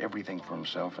goal, took everything for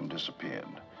himself, and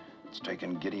disappeared. It's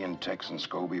taken Gideon, Tex, and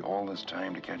Scobie all this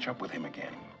time to catch up with him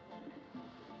again.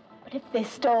 But if they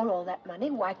stole all that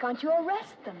money, why can't you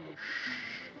arrest them? Shh.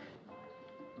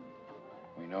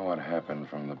 We know what happened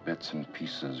from the bits and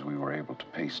pieces we were able to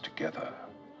paste together.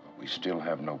 But we still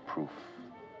have no proof.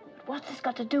 What's this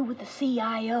got to do with the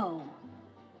CIO?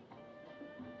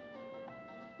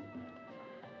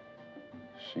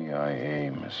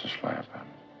 CIA, Mrs. Lampert.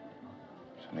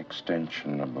 It's an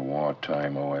extension of the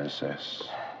wartime OSS.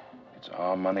 It's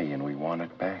our money, and we want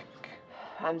it back.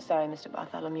 I'm sorry, Mr.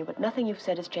 Bartholomew, but nothing you've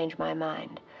said has changed my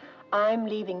mind. I'm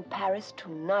leaving Paris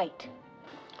tonight.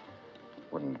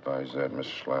 Wouldn't advise that,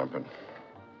 Mrs. Lampert.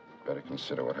 Better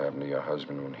consider what happened to your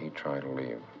husband when he tried to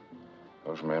leave.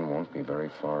 Those men won't be very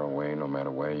far away no matter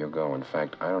where you go. In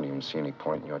fact, I don't even see any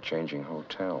point in your changing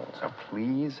hotels. Now,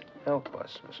 please help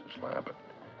us, Mrs. Lampert.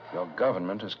 Your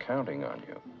government is counting on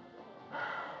you.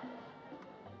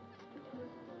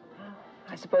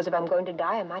 I suppose if I'm going to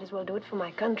die, I might as well do it for my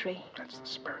country. That's the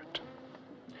spirit.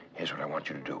 Here's what I want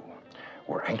you to do.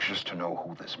 We're anxious to know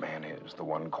who this man is, the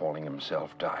one calling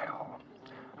himself Dyle.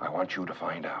 I want you to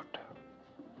find out.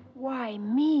 Why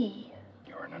me?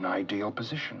 You're in an ideal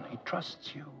position. He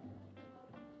trusts you.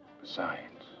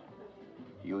 Besides,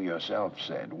 you yourself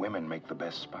said women make the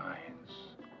best spies.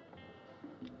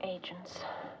 Agents.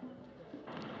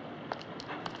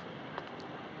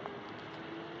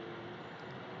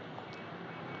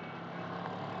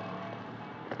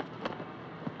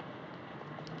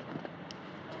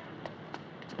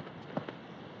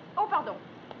 Oh, pardon.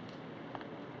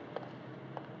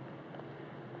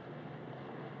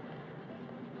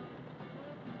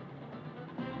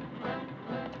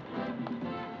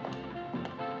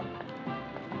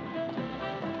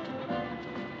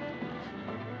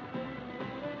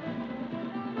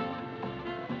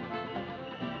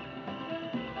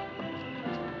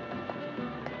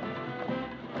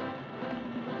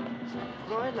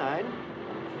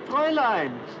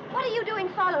 Fräulein! What are you doing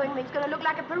following me? It's going to look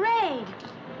like a parade.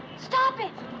 Stop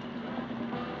it!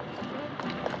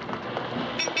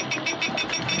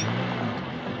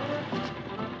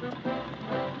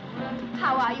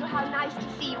 How are you? How nice to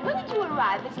see you. When did you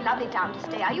arrive? It's a lovely town to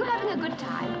stay. Are you having a good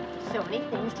time? So many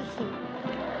things to see.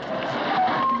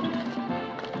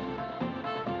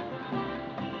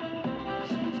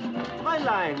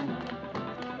 Fräulein!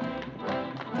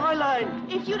 Fräulein!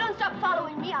 If you don't stop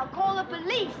following me, I'll call the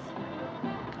police.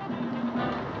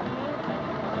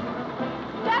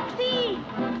 Taxi!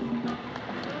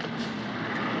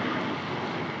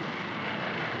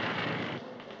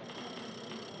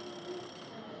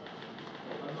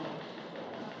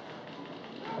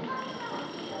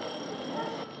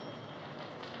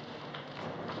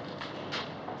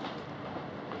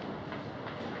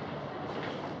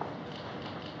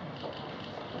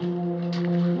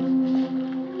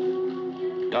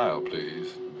 Dyle,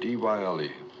 please. D-Y-L-E.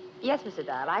 Yes, Mr.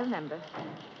 Dyle, I remember.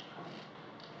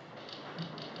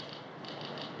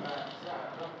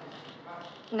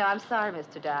 No, I'm sorry,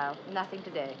 Mr. Dyle. Nothing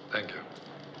today. Thank you.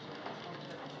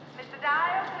 Mr.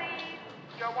 Dyle, please.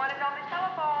 You're wanted on the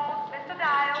telephone. Mr.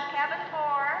 Dyle, cabin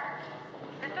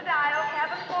 4. Mr. Dyle,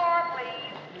 cabin 4,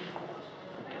 please.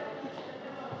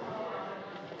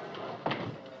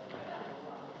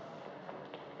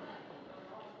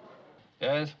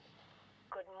 Yes?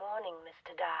 Good morning,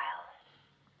 Mr. Dyle.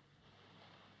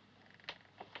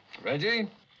 Reggie?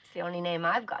 It's the only name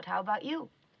I've got. How about you?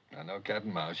 I know cat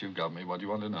and mouse. You've got me. What do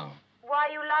you want to know? Why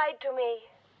you lied to me.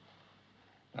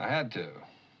 I had to.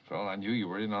 For all I knew, you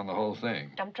were in on the whole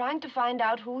thing. I'm trying to find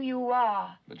out who you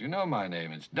are. But you know my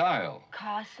name. It's Dyle.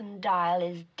 Carson Dyle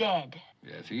is dead.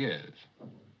 Yes, he is.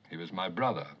 He was my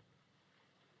brother.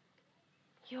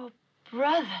 Your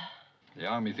brother? The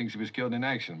Army thinks he was killed in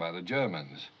action by the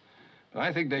Germans. But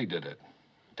I think they did it.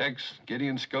 Tex,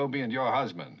 Gideon, Scobie, and your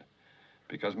husband.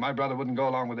 Because my brother wouldn't go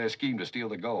along with their scheme to steal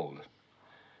the gold.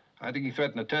 I think he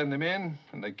threatened to turn them in,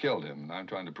 and they killed him, and I'm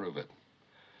trying to prove it.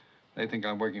 They think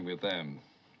I'm working with them,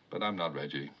 but I'm not,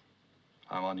 Reggie.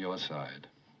 I'm on your side.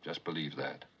 Just believe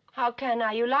that. How can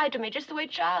I? You lied to me just the way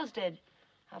Charles did,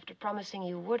 after promising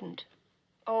you wouldn't.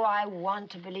 Oh, I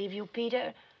want to believe you,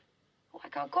 Peter. Oh, I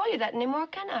can't call you that anymore,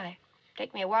 can I?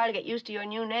 Take me a while to get used to your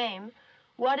new name.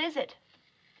 What is it?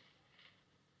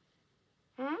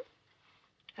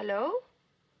 Hello?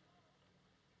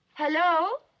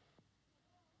 Hello?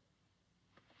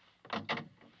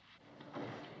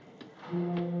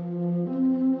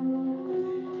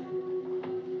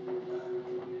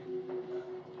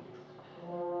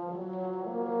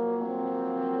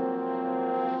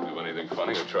 Do anything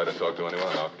funny or try to talk to anyone,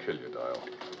 and I'll kill you, Dyle.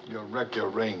 You'll wreck your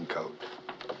raincoat.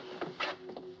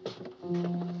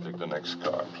 Take the next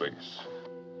car, please.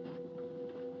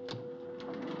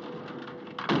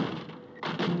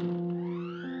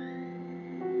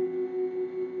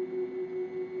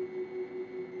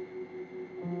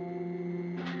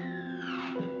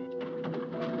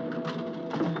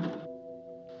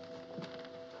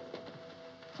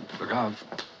 Look out.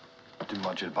 Didn't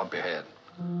want you to bump your head.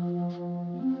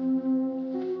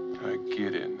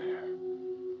 Get in there.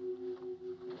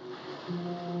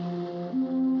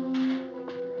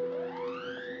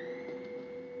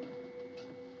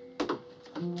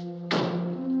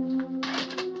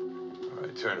 All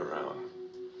right, turn around.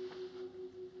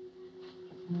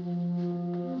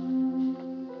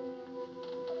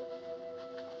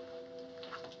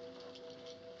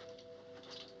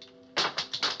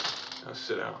 Now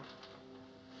sit down.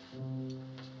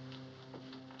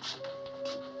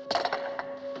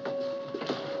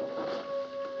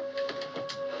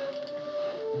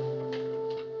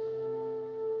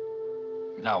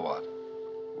 Now what?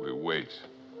 We wait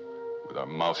with our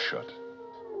mouth shut.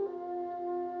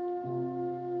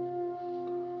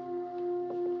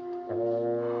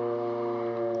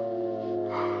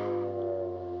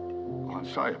 Oh, I'm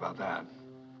sorry about that.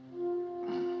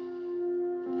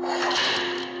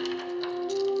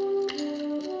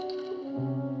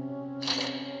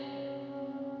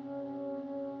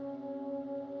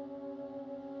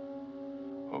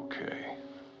 Okay,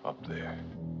 up there.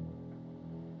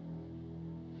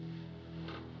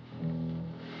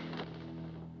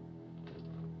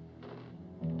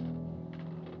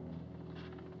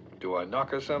 Do I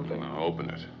knock or something? Now, open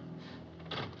it.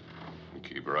 And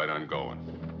keep right on going.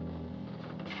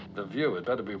 The view, it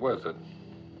better be worth it.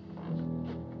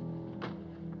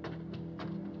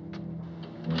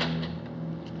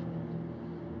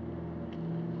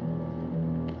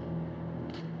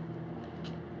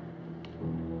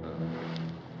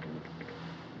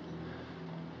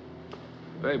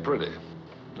 Very pretty.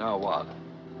 Now what?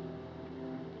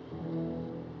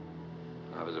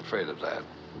 I was afraid of that.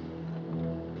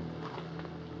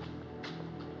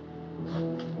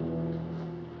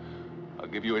 I'll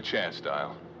give you a chance,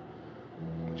 Dyle.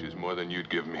 Which is more than you'd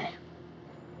give me.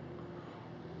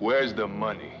 Where's the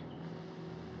money?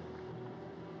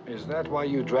 Is that why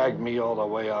you dragged me all the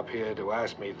way up here to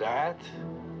ask me that?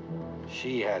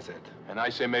 She has it. And I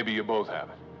say maybe you both have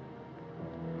it.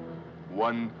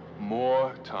 One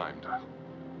more time, Dyle.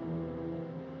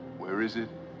 Where is it?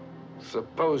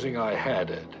 Supposing I had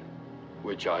it,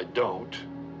 which I don't,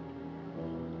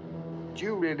 do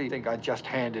you really think I'd just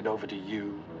hand it over to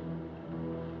you?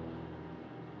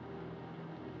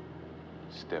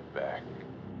 Step back.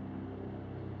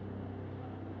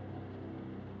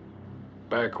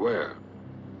 Back where?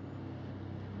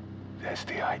 That's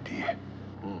the idea.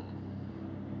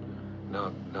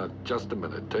 Now, just a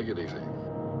minute. Take it easy.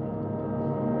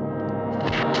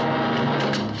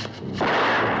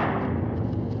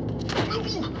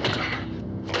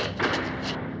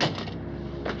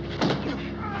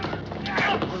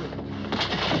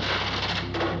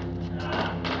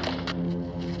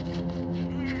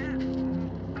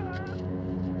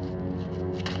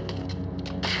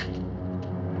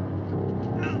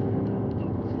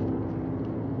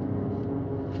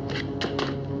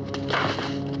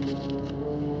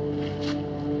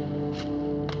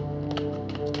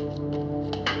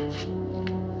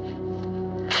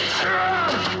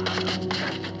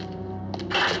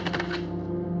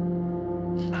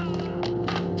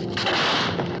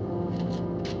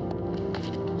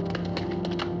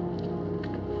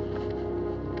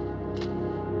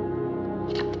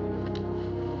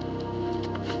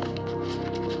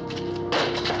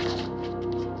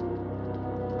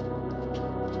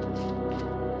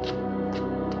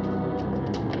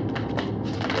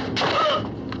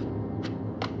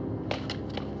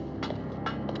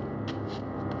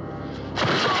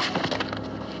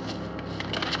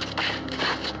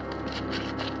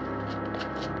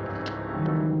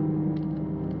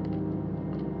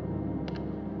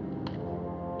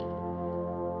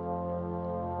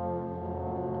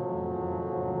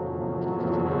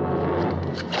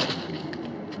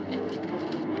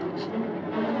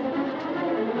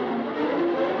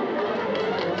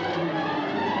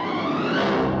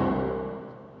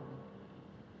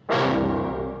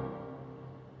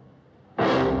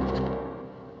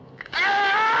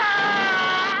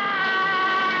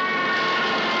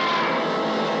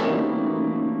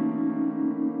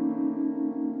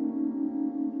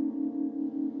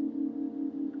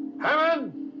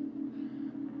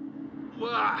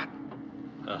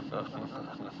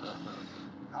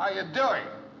 How you doing?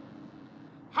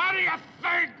 How do you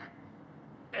think?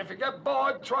 If you get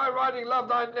bored, try writing Love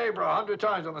Thy Neighbor 100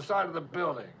 times on the side of the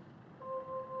building.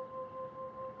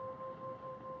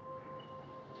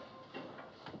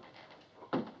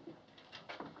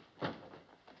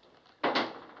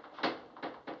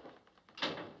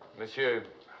 Monsieur,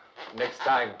 next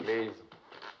time, please,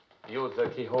 use the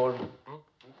keyhole.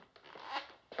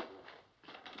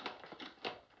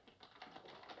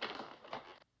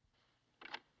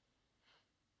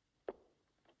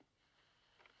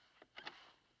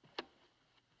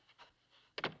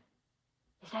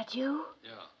 Is that you?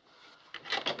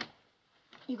 Yeah.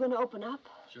 You going to open up?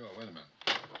 Sure, wait a minute.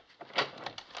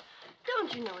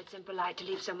 Don't you know it's impolite to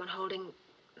leave someone holding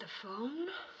the phone?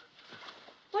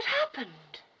 What happened?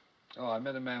 Oh, I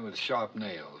met a man with sharp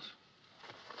nails.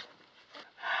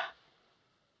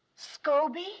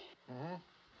 Scobie? Mm-hmm.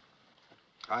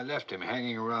 I left him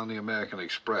hanging around the American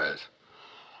Express.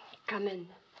 Come in.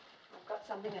 I've got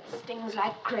something that stings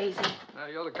like crazy. Now,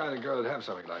 you're the kind of girl that'd have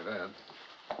something like that.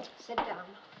 Sit down.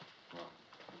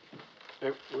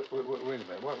 Hey, wait a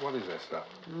minute. What is that stuff?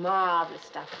 Marvelous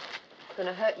stuff. It's going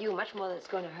to hurt you much more than it's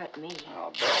going to hurt me.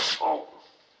 Oh, Bill. Oh!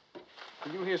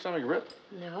 Did you hear something rip?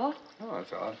 No. Oh,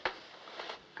 that's odd.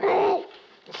 Oh!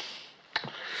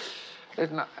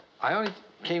 Listen, I only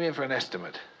came in for an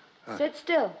estimate. Sit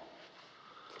still.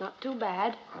 It's not too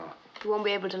bad. Oh. You won't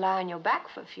be able to lie on your back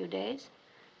for a few days.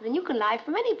 Then you can lie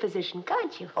from any position,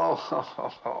 can't you? Oh.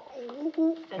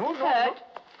 Does it hurt?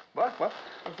 What?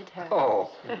 Does it hurt?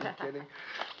 Oh, are you kidding?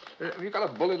 Have you got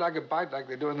a bullet I could bite like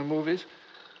they do in the movies?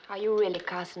 Are you really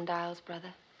Carson Dyle's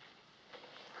brother?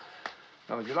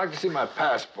 Now, would you like to see my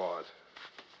passport?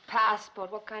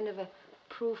 Passport? What kind of a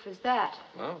proof is that?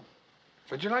 Well,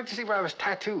 would you like to see where I was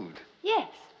tattooed? Yes.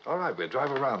 All right, we'll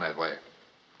drive around that way.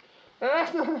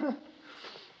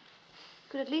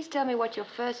 Could at least tell me what your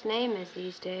first name is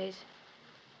these days.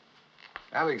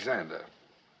 Alexander.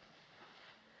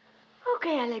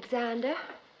 Okay, Alexander.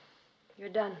 You're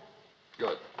done.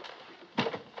 Good.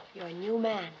 You're a new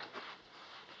man.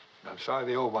 I'm sorry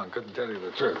the old one couldn't tell you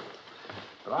the truth.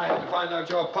 But I had to find out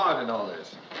your part in all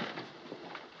this.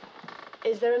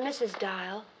 Is there a Mrs.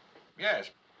 Dyle?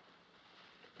 Yes.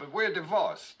 But we're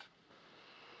divorced.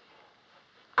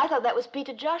 I thought that was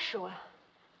Peter Joshua.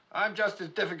 I'm just as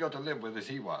difficult to live with as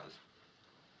he was.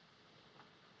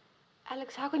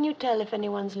 Alex, how can you tell if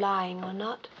anyone's lying or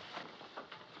not?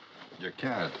 You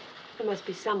can't. There must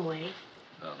be some way.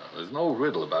 No. There's no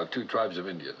riddle about two tribes of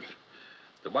Indians.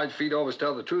 The white feet always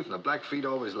tell the truth and the black feet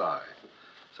always lie.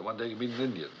 So one day you meet an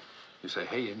Indian. You say,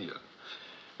 hey, Indian.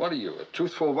 What are you, a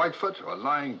truthful Whitefoot or a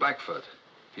lying Blackfoot?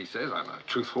 He says, I'm a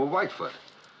truthful Whitefoot.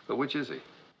 But which is he?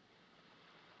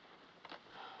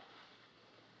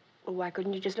 Well, why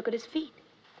couldn't you just look at his feet?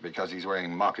 Because he's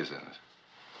wearing moccasins.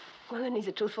 Well, then he's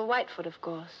a truthful Whitefoot, of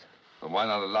course. Then why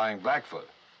not a lying Blackfoot?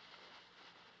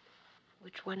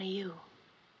 Which one are you?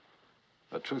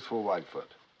 A truthful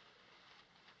Whitefoot.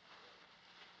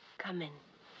 Come in.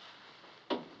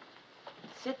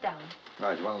 Sit down.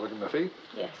 Right, you want to look at my feet?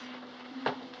 Yes.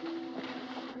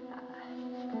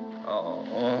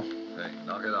 Uh-oh. Hey,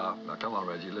 knock it off. Now, come on,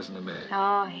 Reggie, listen to me.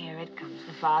 Oh, here it comes,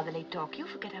 the fatherly talk. You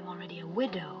forget I'm already a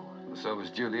widow. So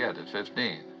was Juliet at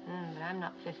 15. But I'm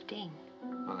not 15.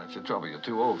 Well, that's the trouble. You're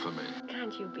too old for me.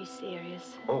 Can't you be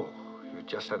serious? Oh, you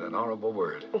just said an horrible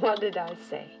word. What did I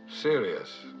say? Serious.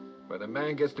 When a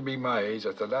man gets to be my age,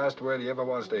 that's the last word he ever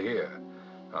wants to hear.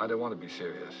 I don't want to be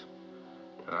serious.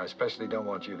 And I especially don't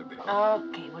want you to be.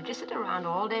 Okay, we'll just sit around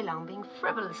all day long being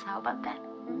frivolous. How about that?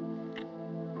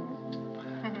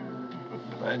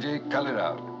 Reggie, cut it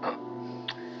out.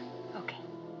 Okay.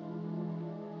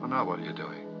 Well, now what are you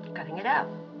doing? Cutting it out.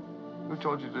 Who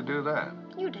told you to do that?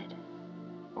 You did.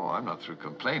 Oh, I'm not through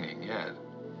complaining yet.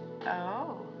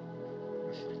 Oh.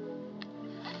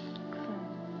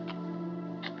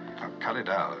 Now, cut it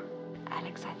out.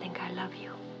 Alex, I think I love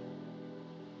you.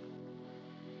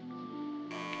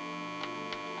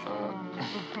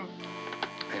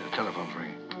 Hey, the telephone's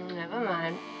ringing. Never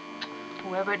mind.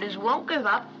 Whoever it is won't give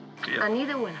up. Yeah. And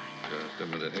neither will I. Just a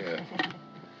minute here.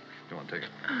 Come on, take it.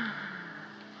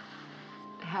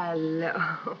 Hello.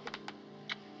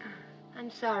 I'm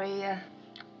sorry,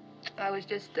 I was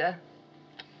just,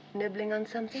 nibbling on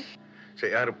something.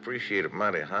 Say, I'd appreciate it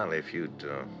mighty highly if you'd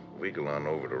wiggle on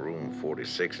over to room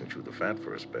 46 and chew the fat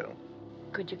for a spell.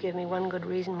 Could you give me one good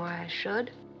reason why I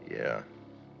should? Yeah.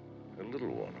 A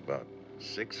little one, about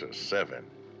 6 or 7.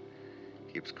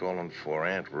 Keeps calling for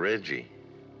Aunt Reggie.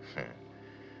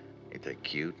 Ain't that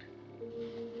cute?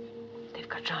 They've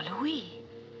got Jean-Louis.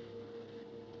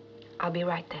 I'll be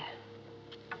right there.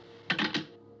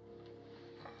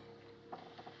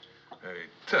 Hey,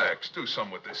 Tex, do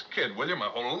something with this kid, will you? My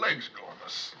whole leg's going to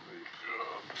sleep.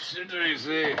 Sit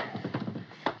easy.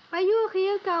 Are you a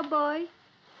real cowboy?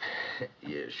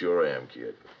 Yeah, sure am,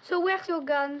 kid. So where's your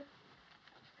gun?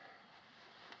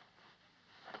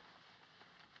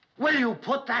 Will you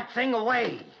put that thing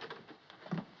away?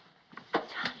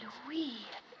 Louis.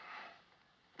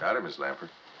 Got Miss Lampert?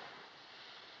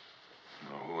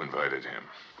 Oh, who invited him?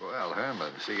 Well,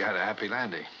 Herman, see you had a happy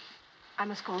landing. I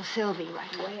must call Sylvie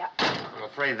right away. I'm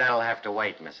afraid that'll have to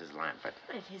wait, Mrs. Lampert.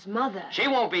 It's his mother. She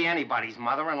won't be anybody's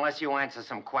mother unless you answer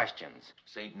some questions.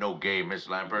 This ain't no game, Miss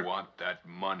Lampert. I want that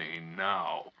money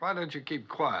now. Why don't you keep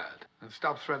quiet and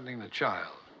stop threatening the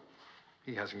child?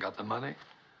 He hasn't got the money,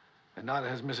 and neither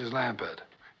has Mrs. Lampert.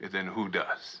 Then who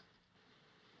does?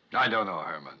 I don't know,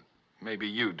 Herman. Maybe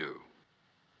you do.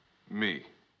 Me.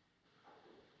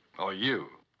 Or you.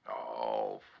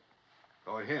 Oh.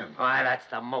 Or him. Why, that's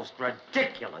the most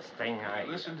ridiculous thing I...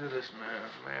 Listen to this man.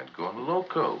 Man's going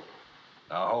loco.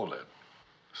 Now, hold it.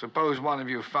 Suppose one of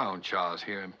you found Charles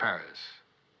here in Paris.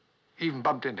 Even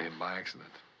bumped into him by accident.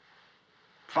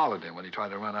 Followed him when he tried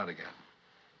to run out again.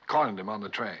 Cornered him on the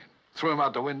train. Threw him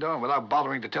out the window, and without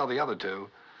bothering to tell the other two,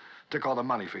 took all the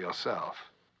money for yourself.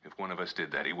 If one of us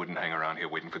did that, he wouldn't hang around here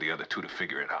waiting for the other two to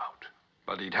figure it out.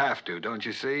 But he'd have to, don't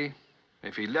you see?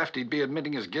 If he left, he'd be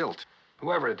admitting his guilt.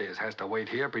 Whoever it is has to wait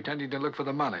here, pretending to look for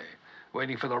the money,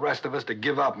 waiting for the rest of us to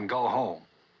give up and go home.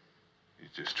 He's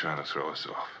just trying to throw us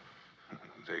off.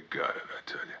 They got it, I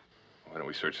tell you. Why don't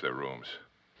we search their rooms?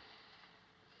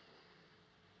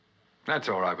 That's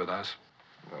all right with us.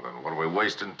 Well, then what are we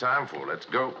wasting time for? Let's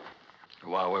go.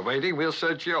 While we're waiting, we'll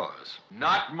search yours.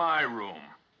 Not my room.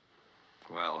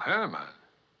 Well, Herman,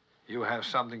 you have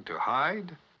something to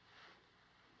hide?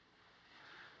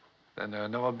 Then there are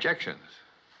no objections.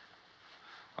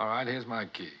 All right, here's my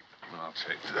key. I'll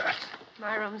take that.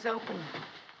 My room's open.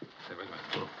 Hey, wait a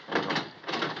minute.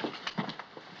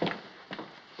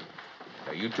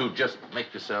 Now, you two just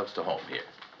make yourselves to home here.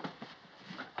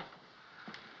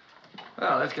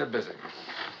 Well, let's get busy.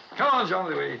 Come on,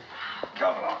 Jean-Louis.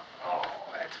 Come along. Oh,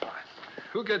 that's fine.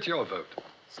 Who gets your vote?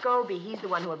 Scobie, he's the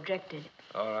one who objected.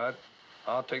 All right.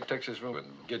 I'll take Tex's room and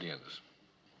Gideon's.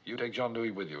 You take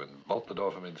Jean-Louis with you and bolt the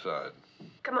door from inside.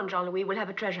 Come on, Jean-Louis, we'll have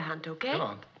a treasure hunt, okay? Come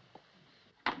on.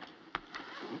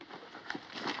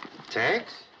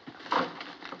 Tex?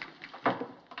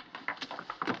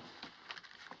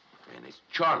 And it's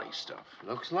Charlie's stuff.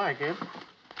 Looks like it.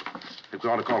 Think we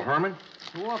ought to call Herman?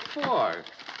 What for?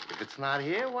 If it's not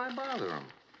here, why bother him?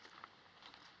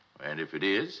 And if it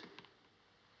is?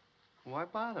 Why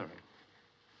bother him?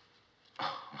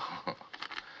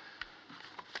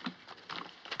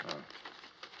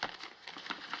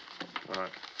 All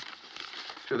right.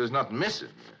 Sure there's nothing missing.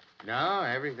 No,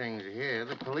 everything's here.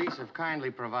 The police have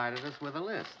kindly provided us with a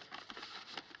list.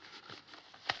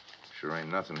 Sure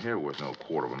ain't nothing here worth no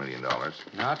 $250,000.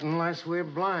 Not unless we're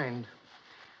blind.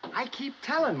 I keep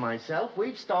telling myself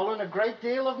we've stolen a great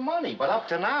deal of money, but up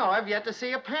to now, I've yet to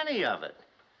see a penny of it.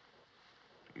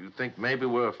 You think maybe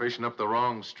we're fishing up the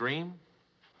wrong stream?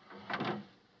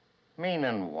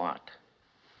 Meaning what?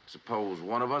 Suppose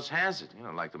one of us has it,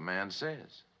 like the man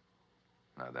says.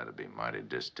 Now, that'd be mighty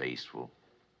distasteful,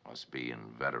 us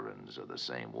being veterans of the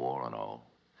same war and all.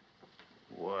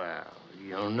 Well,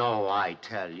 you know I'd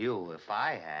tell you if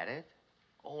I had it.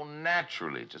 Oh,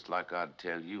 naturally, just like I'd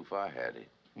tell you if I had it.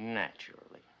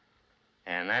 Naturally.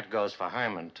 And that goes for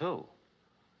Herman, too.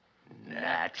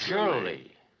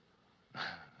 Naturally.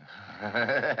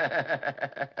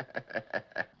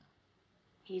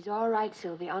 He's all right,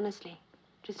 Sylvie, honestly.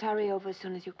 Just hurry over as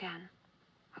soon as you can.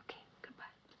 Okay,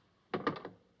 goodbye.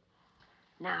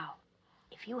 Now,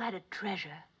 if you had a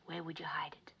treasure, where would you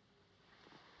hide it?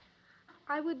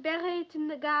 I would bury it in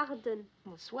the garden.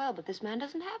 Well, swell, but this man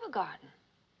doesn't have a garden.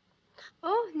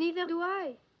 Oh, neither do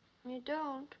I. You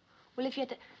don't? Well, if you had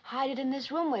to hide it in this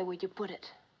room, where would you put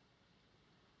it?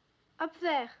 Up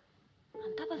there.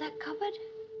 On top of that cupboard?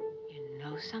 You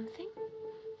know something?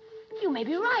 You may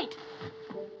be right.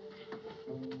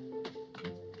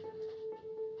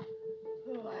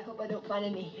 Oh, I hope I don't find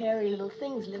any hairy little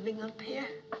things living up here.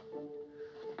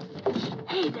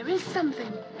 Hey, there is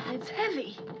something. It's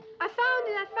heavy. I found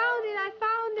it, I found it, I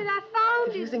found it, I found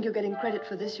it. If you think you're getting credit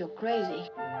for this, you're crazy.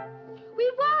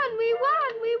 We won, we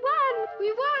won, we won,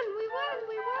 we won, we won,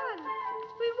 we won.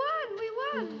 We won, we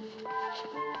won.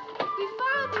 We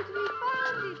found it, we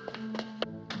found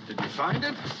it. Did you find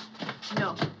it?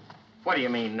 No. What do you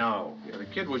mean, no? Yeah, the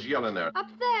kid was yelling there. Up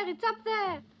there, it's up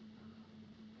there.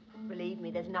 Believe me,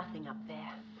 there's nothing up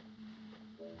there.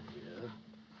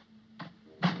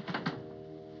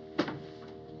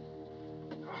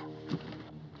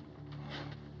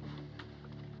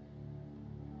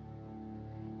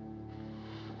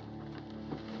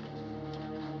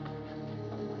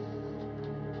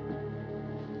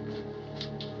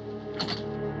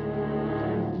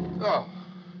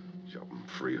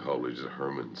 freeholders of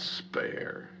Herman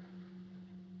spare.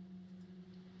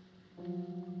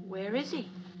 Where is he?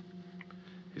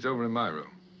 He's over in my room.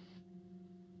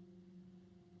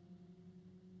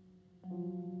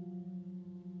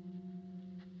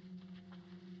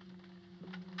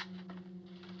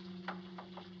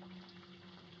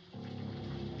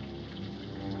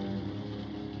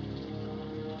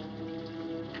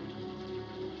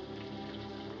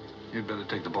 You'd better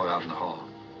take the boy out in the hall.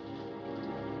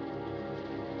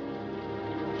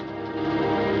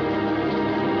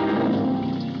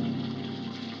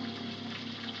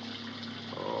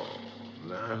 Oh,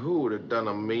 now who would have done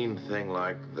a mean thing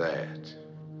like that?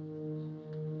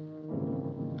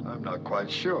 I'm not quite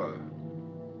sure.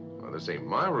 Well, this ain't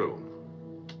my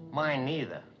room. Mine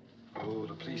neither. Oh,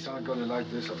 the police aren't going to like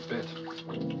this a bit.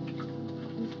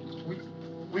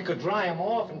 We could dry him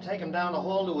off and take him down the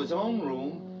hall to his own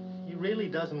room. He really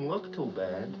doesn't look too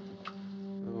bad.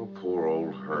 Oh, poor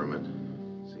old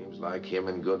Herman. Seems like him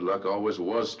and Good Luck always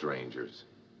was strangers.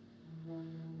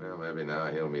 Well, maybe now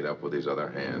he'll meet up with his other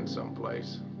hand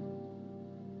someplace.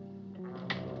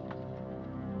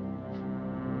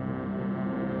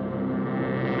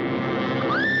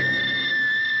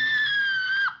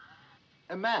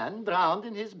 A man drowned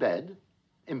in his bed?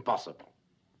 Impossible.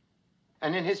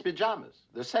 And in his pajamas.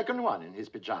 The second one in his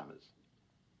pajamas.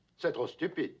 C'est trop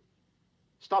stupid.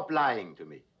 Stop lying to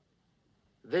me.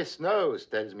 This nose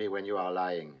tells me when you are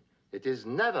lying. It is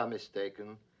never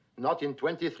mistaken. Not in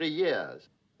 23 years.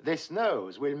 This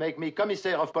nose will make me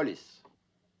commissaire of police.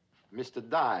 Mr.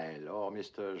 Dyle or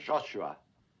Mr. Joshua.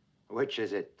 Which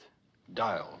is it?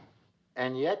 Dyle.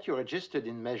 And yet you registered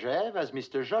in Megève as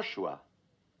Mr. Joshua.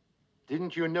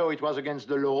 Didn't you know it was against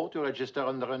the law to register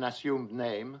under an assumed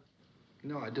name?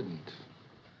 No, I didn't.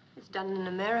 It's done in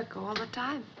America all the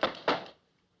time.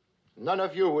 None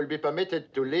of you will be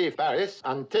permitted to leave Paris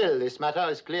until this matter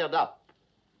is cleared up.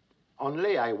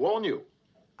 Only I warn you,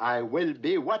 I will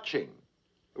be watching.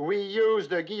 We use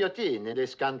the guillotine in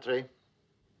this country.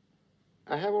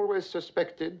 I have always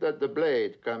suspected that the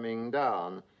blade coming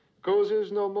down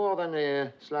causes no more than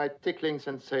a slight tickling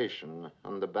sensation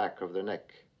on the back of the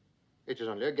neck. It is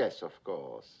only a guess, of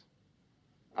course.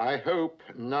 I hope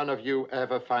none of you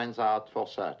ever finds out for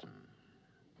certain.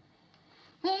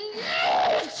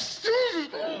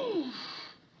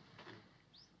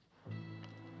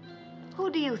 Who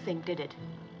do you think did it?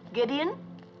 Gideon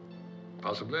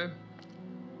Possibly.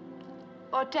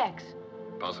 or Tex?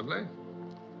 Possibly.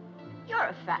 You're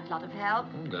a fat lot of help.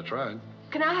 That's right.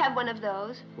 Can I have one of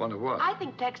those? One of what? I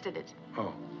think Tex did it.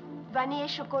 Oh. Vanille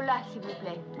chocolat, s'il vous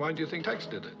plaît. Why do you think Tex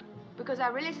did it? Because I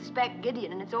really suspect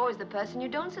Gideon, and it's always the person you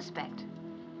don't suspect.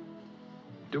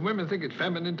 Do women think it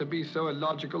feminine to be so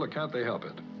illogical, or can't they help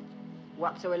it?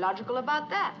 What's so illogical about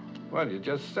that? Well, you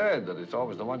just said that it's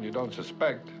always the one you don't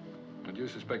suspect. And you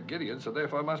suspect Gideon, so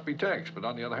therefore it must be Tex. But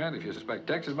on the other hand, if you suspect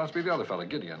Tex, it must be the other fella,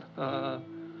 Gideon.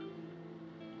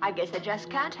 I guess they just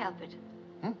can't help it.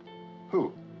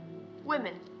 Who?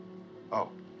 Women. Oh.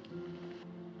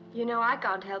 You know, I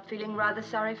can't help feeling rather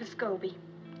sorry for Scobie.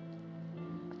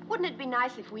 Wouldn't it be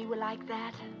nice if we were like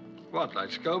that? What, like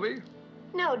Scobie?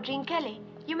 No, Gene Kelly.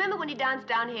 You remember when he danced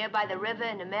down here by the river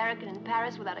in America and in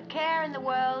Paris without a care in the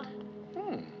world?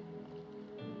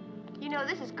 You know,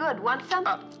 this is good. Want some?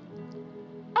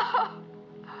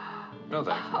 No,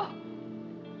 thanks.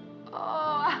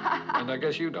 Oh. And I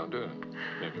guess you don't, do you?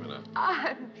 Here, give me that.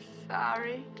 I'm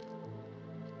sorry.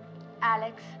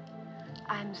 Alex,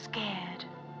 I'm scared.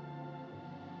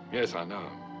 Yes, I know.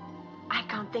 I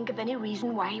can't think of any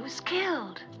reason why he was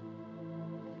killed.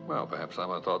 Well, perhaps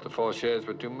someone thought the 4 shares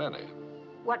were too many.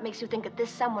 What makes you think that this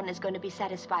someone is going to be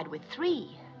satisfied with 3?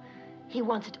 He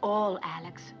wants it all,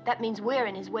 Alex. That means we're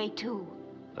in his way, too.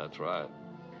 That's right.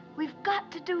 We've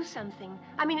got to do something.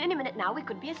 I mean, any minute now, we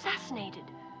could be assassinated.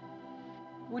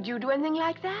 Would you do anything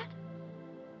like that?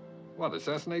 What,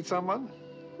 assassinate someone?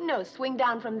 No, swing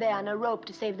down from there on a rope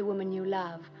to save the woman you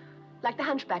love. Like the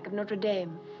hunchback of Notre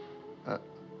Dame. Huh?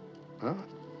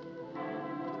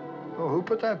 Oh, who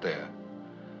put that there?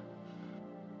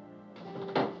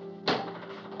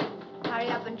 Hurry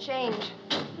up and change.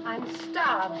 I'm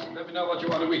starved. Let me know what you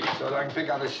want to eat so that I can pick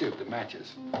out a suit that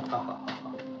matches.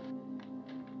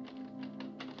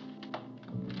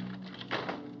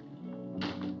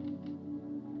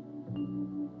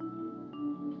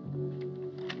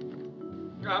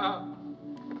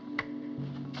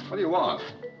 What do you want?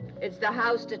 It's the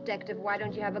house detective. Why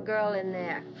don't you have a girl in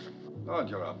there? Oh,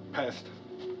 you're a pest.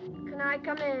 Can I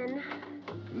come in?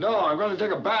 No, I'm going to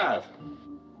take a bath.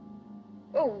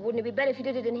 Oh, wouldn't it be better if you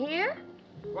did it in here?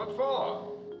 What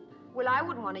for? Well, I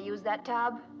wouldn't want to use that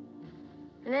tub.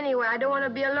 And anyway, I don't want to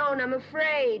be alone. I'm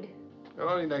afraid. You're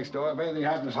only next door. If anything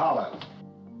happens, holler.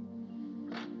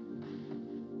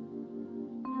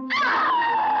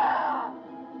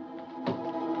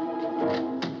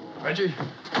 Reggie?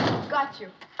 Got you.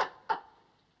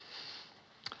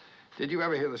 Did you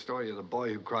ever hear the story of the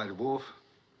boy who cried wolf?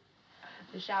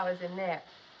 The shower's in there.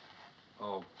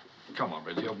 Oh, come on,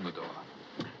 Reggie, open the door.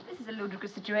 This is a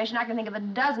ludicrous situation. I can think of a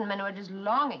dozen men who are just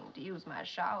longing to use my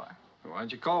shower. Why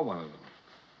don't you call one of them?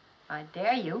 I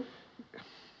dare you.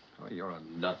 Oh, you're a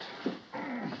nut.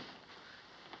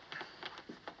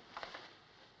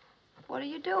 What are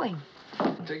you doing?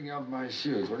 Taking off my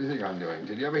shoes. What do you think I'm doing?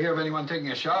 Did you ever hear of anyone taking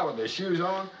a shower with their shoes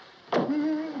on?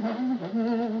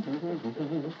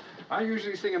 I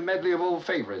usually sing a medley of old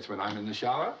favorites when I'm in the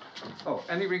shower. Oh,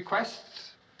 any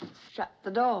requests? Shut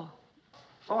the door.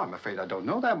 Oh, I'm afraid I don't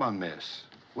know that one, miss.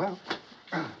 Well...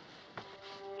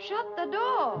 Shut the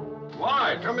door.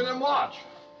 Why? Come in and watch.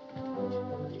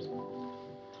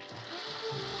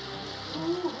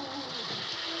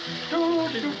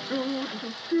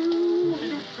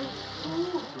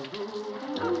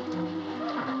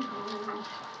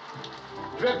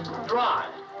 Drip dry.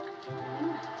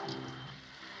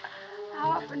 How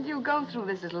often do you go through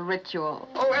this little ritual?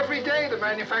 Oh, every day the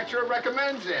manufacturer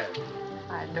recommends it.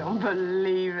 I don't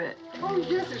believe it. Oh,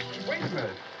 yes, it's... Wait a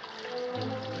minute.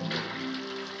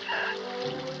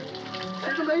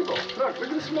 There's a label. Look at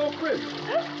the small print.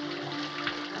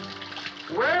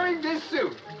 Wearing this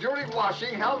suit during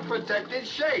washing helps protect its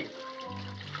shape.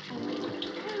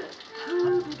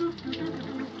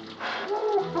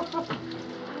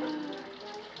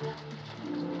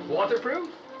 Waterproof?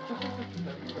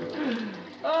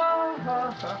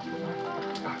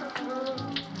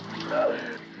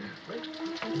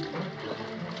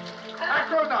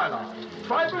 Acronylon,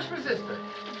 fibrous resistant,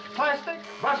 plastic,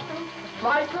 rust-proof,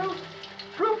 fly-proof,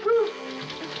 proof.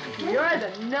 You're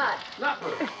the nut.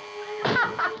 Nut-proof.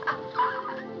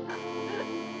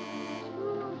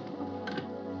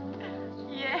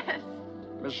 Yes.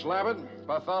 Mrs. Lampert,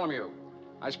 Bartholomew.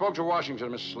 I spoke to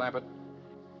Washington, Mrs. Lampert.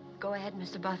 Go ahead,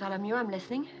 Mr. Bartholomew. I'm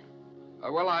listening.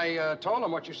 Well, I told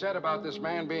him what you said about this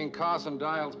man being Carson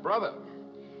Dyle's brother.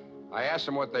 I asked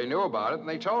them what they knew about it, and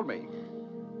they told me.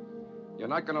 You're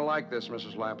not going to like this,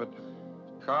 Mrs. Lampert.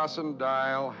 Carson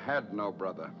Dyle had no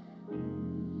brother.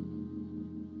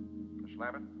 Miss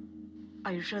Lampert?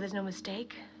 Are you sure there's no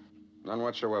mistake? None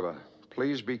whatsoever.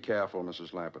 Please be careful,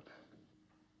 Mrs. Lampert.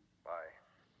 Bye.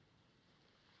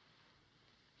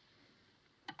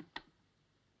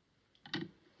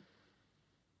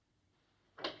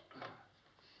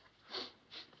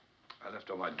 I left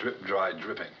all my dry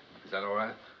dripping. Is that all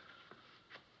right?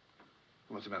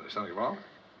 What's the matter? Something wrong?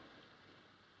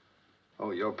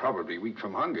 Oh, you're probably weak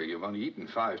from hunger. You've only eaten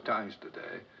 5 times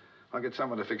today. I'll get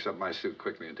someone to fix up my suit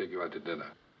quickly and take you out to dinner.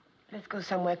 Let's go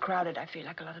somewhere crowded. I feel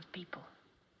like a lot of people.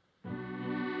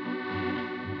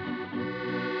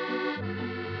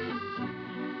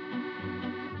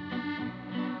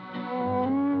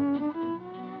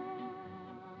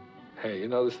 Hey, you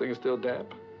know this thing is still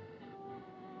damp?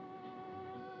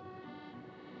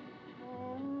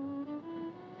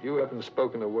 You haven't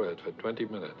spoken a word for 20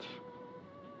 minutes.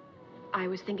 I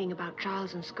was thinking about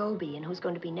Charles and Scobie and who's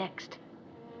going to be next.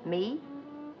 Me?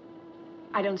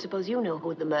 I don't suppose you know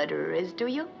who the murderer is, do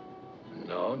you?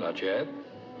 No, not yet.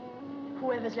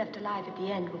 Whoever's left alive at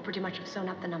the end will pretty much have sewn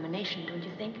up the nomination, don't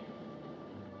you think?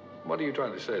 What are you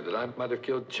trying to say? That I might have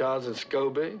killed Charles and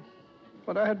Scobie?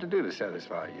 What do I have to do to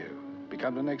satisfy you?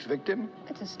 Become the next victim?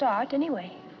 It's a start,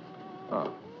 anyway.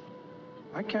 Oh.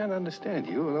 I can't understand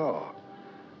you at all.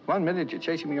 One minute you're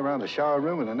chasing me around the shower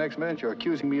room, and the next minute you're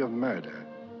accusing me of murder.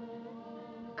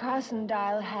 Carson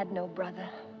Dyle had no brother.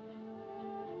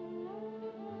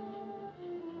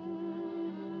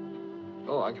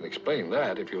 Oh, I can explain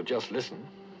that if you'll just listen.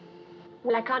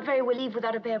 Well, I can't very well leave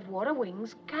without a pair of water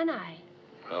wings, can I?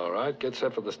 All right, get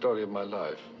set for the story of my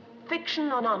life.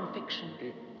 Fiction or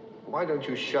non-fiction? Why don't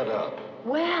you shut up?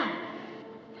 Well,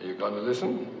 Are you going to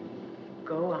listen?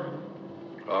 go on.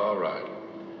 All right.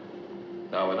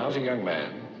 Now, when I was a young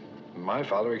man, my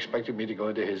father expected me to go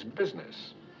into his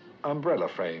business. Umbrella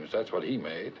frames, that's what he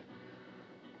made.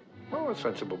 Well, a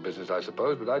sensible business, I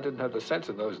suppose, but I didn't have the sense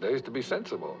in those days to be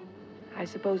sensible. I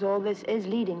suppose all this is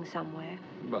leading somewhere.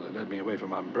 Well, it led me away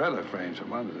from umbrella frames, for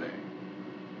one thing.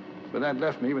 But that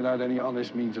left me without any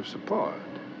honest means of support.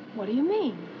 What do you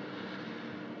mean?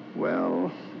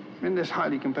 Well, in this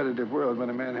highly competitive world, when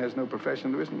a man has no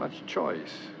profession, there isn't much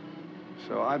choice.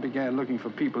 So I began looking for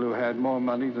people who had more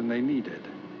money than they needed,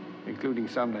 including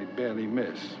some they'd barely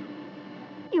miss.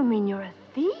 You mean you're a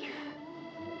thief?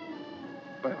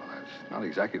 Well, that's It's not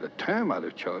exactly the term I'd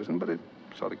have chosen, but it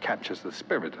sort of captures the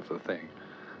spirit of the thing.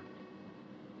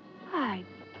 I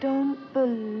don't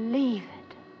believe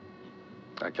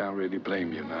it. I can't really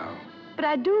blame you now. But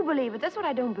I do believe it. That's what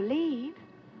I don't believe.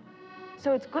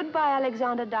 So it's goodbye,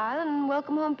 Alexander Dyle, and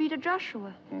welcome home, Peter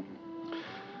Joshua. Mm-hmm.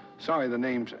 Sorry, the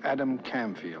name's Adam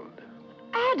Camfield.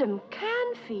 Adam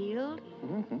Canfield?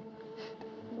 Mm-hmm.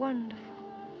 Wonderful.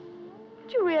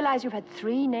 Do you realize you've had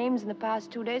 3 names in the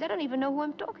past 2 days? I don't even know who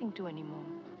I'm talking to anymore.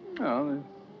 No, the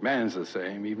man's the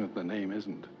same, even if the name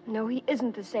isn't. No, he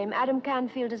isn't the same. Adam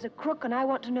Canfield is a crook, and I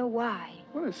want to know why.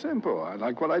 Well, it's simple. I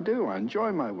like what I do. I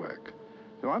enjoy my work.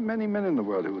 There aren't many men in the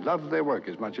world who love their work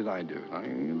as much as I do. Now,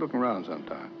 you look around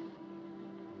sometime.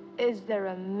 Is there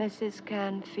a Mrs.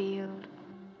 Canfield?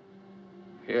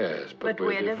 Yes, but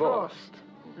we're divorced.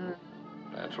 Mm.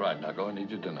 That's right. Now go and eat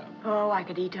your dinner. Oh, I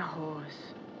could eat a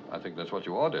horse. I think that's what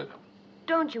you ordered.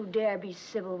 Don't you dare be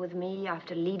civil with me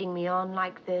after leading me on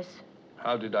like this.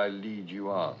 How did I lead you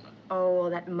on? Oh,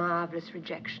 that marvelous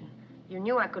rejection. You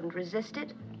knew I couldn't resist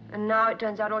it, and now it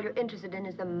turns out all you're interested in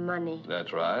is the money.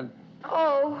 That's right.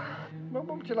 Oh. Well,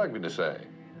 what would you like me to say?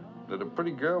 That a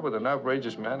pretty girl with an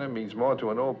outrageous manner means more to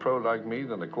an old pro like me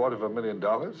than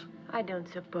 $250,000? I don't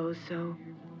suppose so.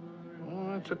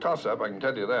 Well, it's a toss-up, I can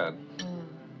tell you that.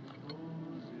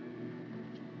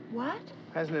 What?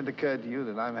 Hasn't it occurred to you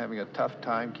that I'm having a tough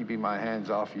time keeping my hands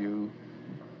off you?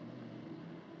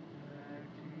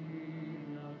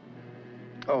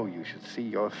 Oh, you should see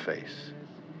your face.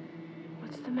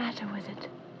 What's the matter with it?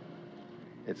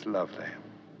 It's lovely.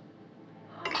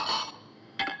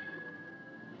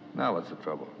 Now what's the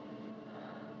trouble?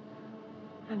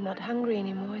 I'm not hungry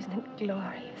anymore. Isn't it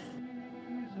glorious?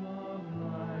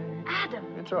 Adam!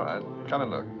 It's all right. Come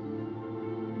and look.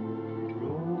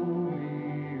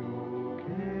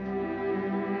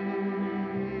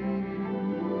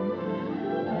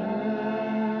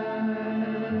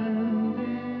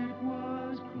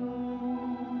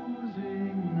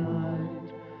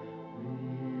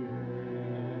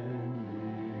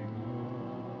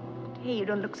 Hey, you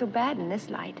don't look so bad in this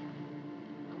light.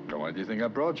 Well, why do you think I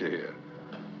brought you here?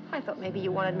 I thought maybe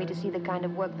you wanted me to see the kind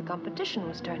of work the competition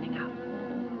was turning out.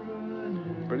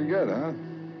 Pretty good, huh?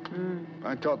 Mm.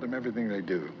 I taught them everything they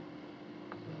do.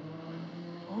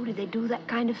 Oh, did they do that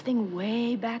kind of thing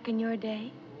way back in your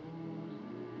day?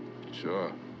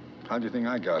 Sure. How do you think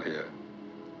I got here?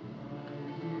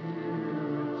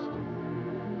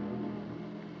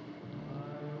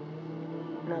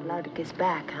 Not allowed to kiss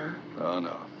back, huh? Oh,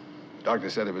 no.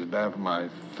 Doctor said it was bad for my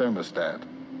thermostat.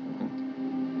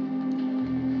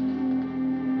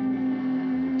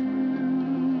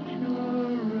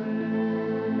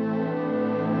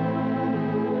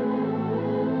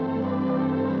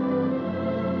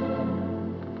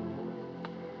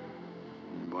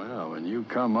 Well, when you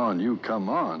come on,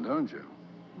 don't you?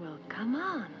 Well, come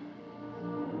on.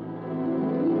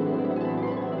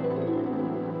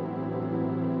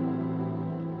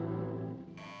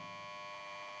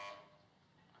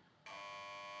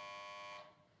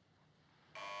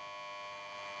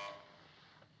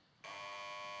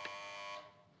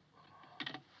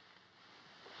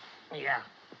 Yeah.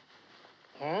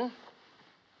 Hmm?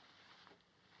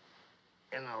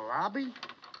 In the lobby?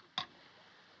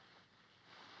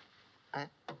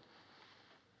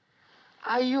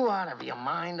 Are you out of your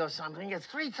mind or something? It's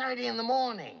 3:30 in the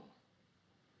morning.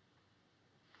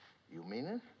 You mean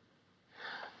it?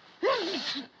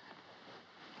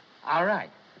 All right.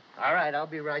 All right, I'll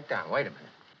be right down. Wait a minute.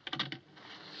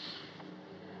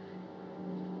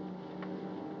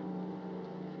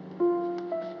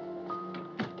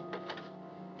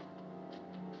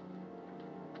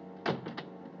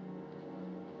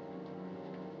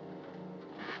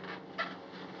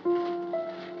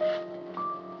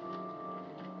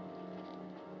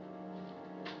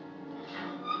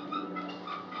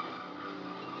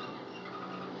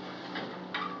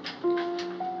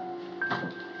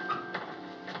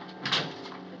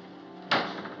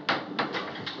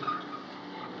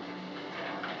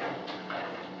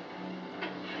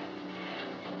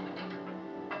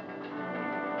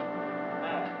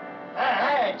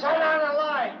 Hey, turn on the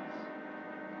lights!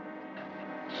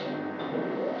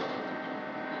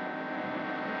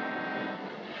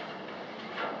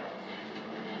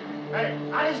 Hey,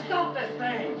 I stop this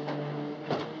thing!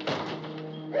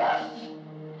 Yes!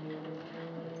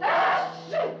 Yes!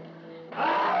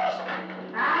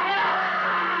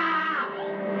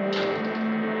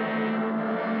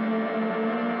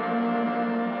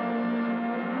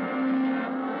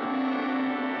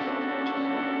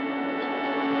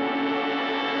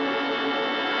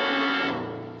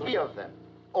 Three of them.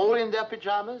 All in their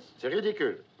pajamas? C'est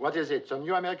ridicule. What is it, some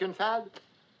new American fad?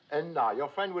 And now, your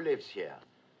friend who lives here,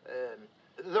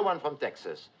 the one from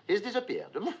Texas, he's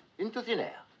disappeared, into thin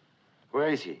air. Where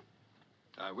is he?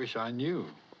 I wish I knew.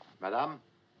 Madame?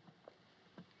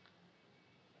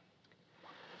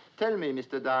 Tell me,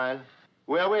 Mr. Dyle,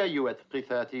 where were you at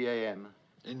 3:30 a.m.?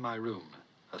 In my room,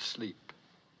 asleep.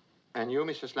 And you,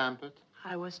 Mrs. Lampert?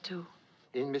 I was too.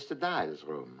 In Mr. Dyle's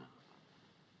room?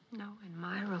 No, in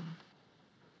my room.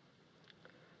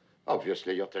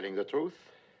 Obviously, you're telling the truth.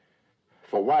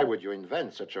 For why would you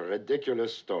invent such a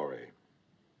ridiculous story?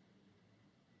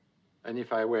 And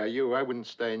if I were you, I wouldn't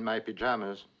stay in my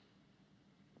pajamas.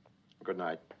 Good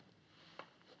night.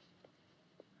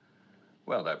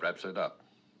 Well, that wraps it up.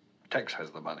 Tex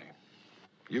has the money.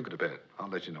 You go to bed. I'll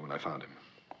let you know when I found him.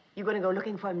 You going to go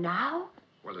looking for him now?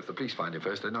 Well, if the police find him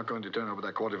first, they're not going to turn over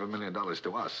that $250,000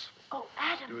 to us. Oh,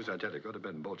 Adam. Do as I tell you. Go to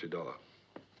bed and bolt your door.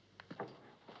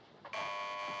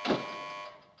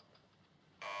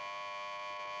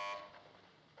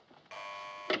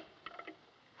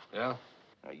 Yeah?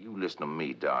 Now, you listen to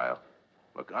me, Dial.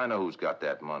 Look, I know who's got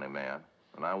that money, man.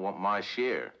 And I want my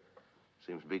share.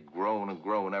 Seems to be growing and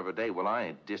growing every day. Well, I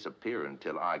ain't disappearing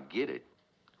until I get it.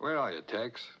 Where are you,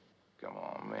 Tex? Come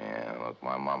on, man. Look,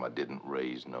 my mama didn't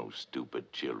raise no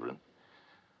stupid children.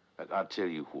 I'll tell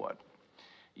you what.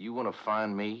 You want to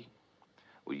find me?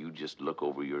 Well, you just look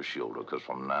over your shoulder, because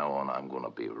from now on, I'm going to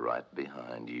be right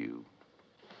behind you.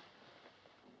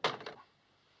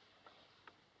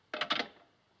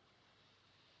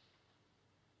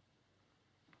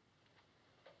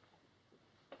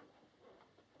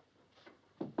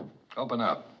 Open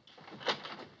up.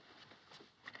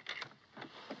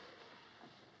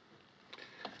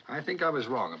 I think I was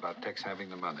wrong about Tex having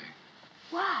the money.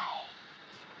 Why?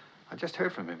 I just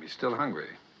heard from him. He's still hungry.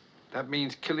 That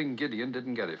means killing Gideon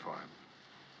didn't get it for him.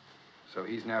 So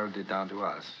he's narrowed it down to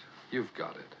us. You've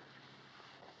got it.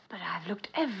 But I've looked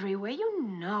everywhere. You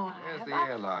know I There's have. the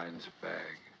airline's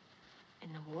bag.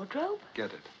 In the wardrobe?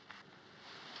 Get it.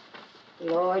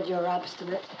 Lord, you're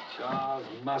obstinate. Charles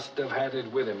must have had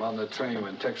it with him on the train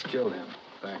when Tex killed him.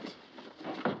 Thanks.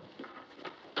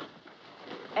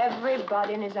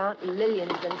 Everybody and his Aunt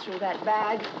Lillian's been through that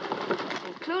bag,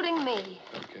 including me.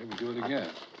 Okay, we do it again.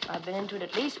 I've been into it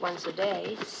at least once a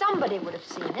day. Somebody would have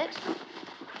seen it.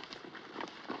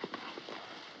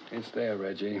 It's there,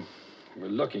 Reggie. We're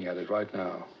looking at it right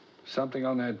now. Something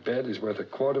on that bed is worth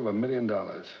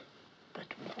 $250,000. But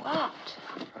what?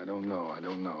 I don't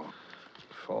know.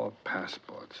 4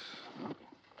 passports.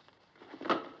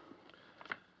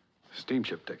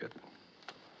 Steamship ticket.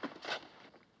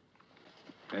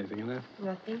 Anything in there?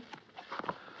 Nothing.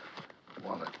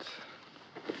 Wallet.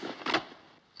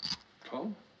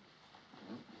 Phone?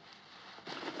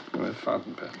 With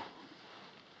fountain pen.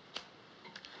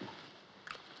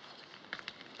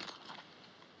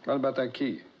 What about that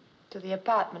key? To the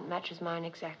apartment matches mine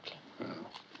exactly. Oh.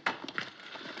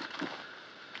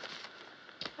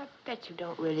 I bet you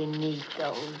don't really need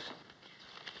those.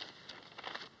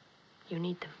 You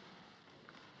need them.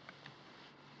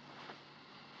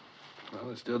 Well,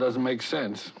 it still doesn't make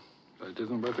sense. It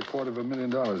isn't worth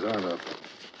 $250,000 either.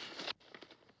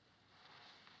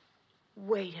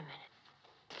 Wait a minute.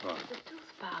 What? The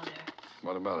tooth powder.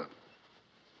 What about it?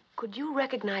 Could you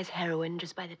recognize heroin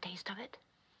just by the taste of it?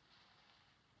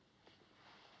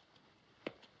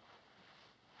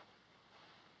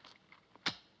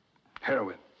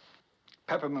 Heroin.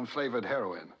 Peppermint-flavored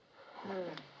heroin.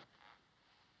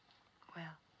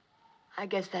 Well, I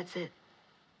guess that's it.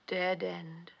 Dead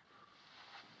end.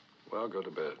 Well, go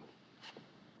to bed.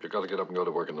 You've got to get up and go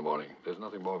to work in the morning. There's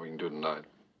nothing more we can do tonight.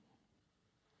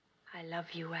 I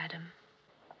love you, Adam.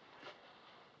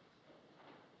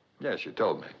 Yes, you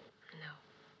told me. No.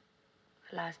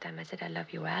 The last time I said I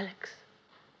love you, Alex.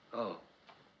 Oh.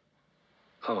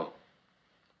 Oh.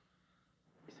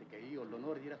 Che io ho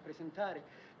l'onore di rappresentare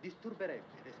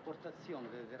disturberebbe l'esportazione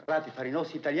dei derrati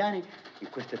farinosi italiani in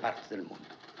queste parti del mondo.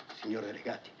 Signori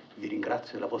delegati, vi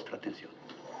ringrazio della vostra attenzione.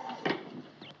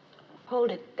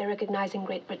 Hold it. They're recognizing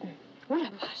Great Britain. What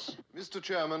a fuss. Mr.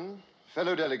 Chairman,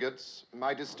 fellow delegates,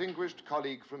 my distinguished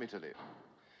colleague from Italy.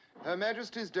 Her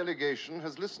Majesty's delegation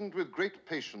has listened with great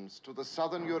patience to the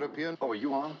Southern European... Oh, are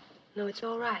you on? No, it's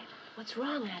all right. What's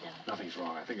wrong, Adam? Nothing's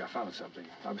wrong. I think I found something.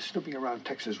 I was snooping around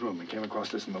Tex's room and came across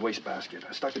this in the wastebasket.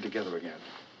 I stuck it together again.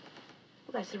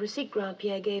 Well, that's the receipt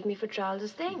Grand-Pierre gave me for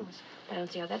Charles's things. I don't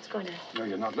see how that's going to... No,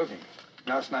 you're not looking.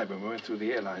 Last night when we went through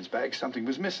the airline's bag, something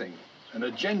was missing. An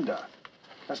agenda.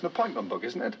 That's an appointment book,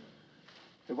 isn't it?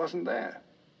 It wasn't there.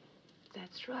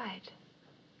 That's right.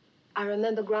 I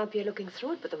remember Grandpierre looking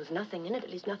through it, but there was nothing in it,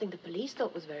 at least nothing the police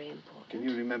thought was very important. Can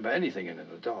you remember anything in it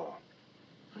at all?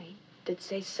 He did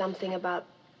say something about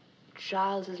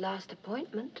Charles's last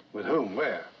appointment. With whom?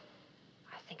 Where?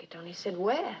 I think it only said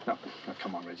where. No,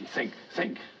 come on, Reggie. Think.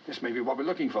 This may be what we're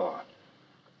looking for.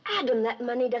 Adam, that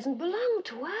money doesn't belong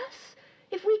to us.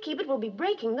 If we keep it, we'll be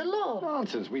breaking the law.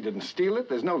 Nonsense. We didn't steal it.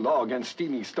 There's no law against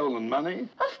stealing stolen money.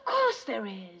 Of course there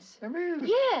is. There is?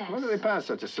 Yes. When did they pass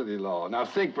such a silly law? Now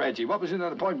think, Reggie. What was in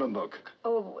that appointment book?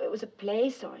 Oh, it was a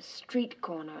place or a street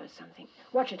corner or something.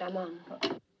 Watch it, I'm on.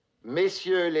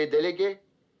 Messieurs les délégués,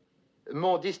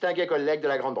 mon distingué collègue de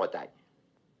la Grande-Bretagne.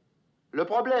 Le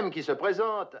problème qui se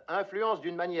présente influence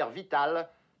d'une manière vitale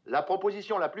la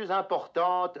proposition la plus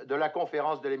importante de la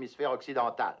conférence de l'hémisphère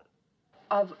occidental.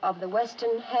 Of the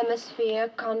Western Hemisphere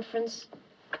Conference.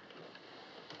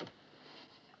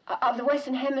 Of the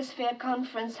Western Hemisphere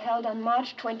Conference held on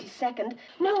March 22nd.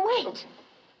 No, wait.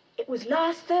 It was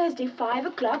last Thursday, 5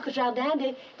 o'clock,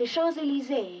 Jardin des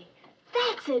Champs-Élysées.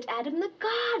 That's it, Adam, the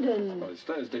garden. Well, it's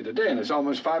Thursday today, and it's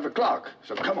almost 5 o'clock.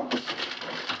 So come on.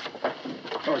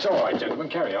 Oh, it's all right, gentlemen.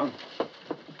 Carry on.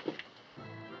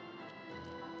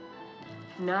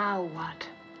 Now what?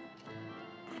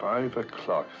 5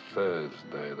 o'clock,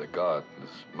 Thursday, the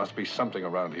gardens. Must be something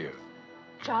around here.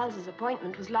 Charles's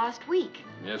appointment was last week.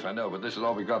 Yes, I know, but this is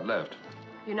all we got left.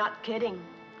 You're not kidding.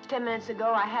 10 minutes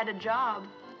ago, I had a job.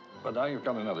 But now you've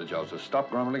got another job, so stop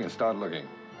grumbling and start looking.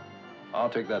 I'll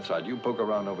take that side. You poke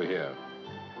around over here.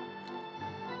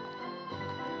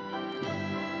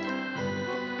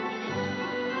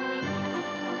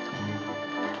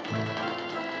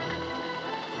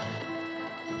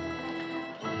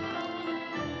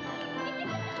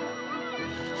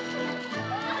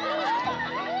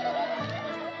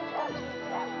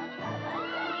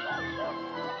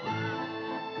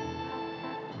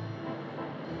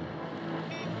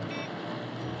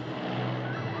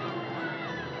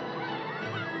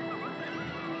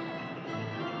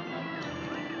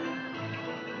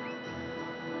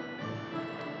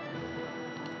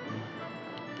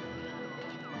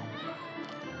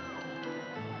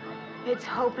 It's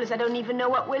hopeless. I don't even know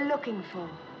what we're looking for.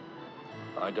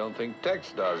 I don't think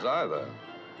Tex does either.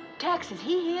 Tex, is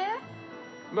he here?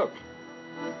 Look.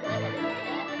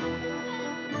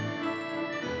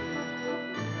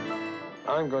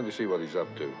 I'm going to see what he's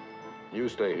up to. You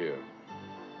stay here.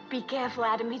 Be careful,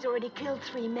 Adam. He's already killed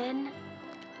 3 men.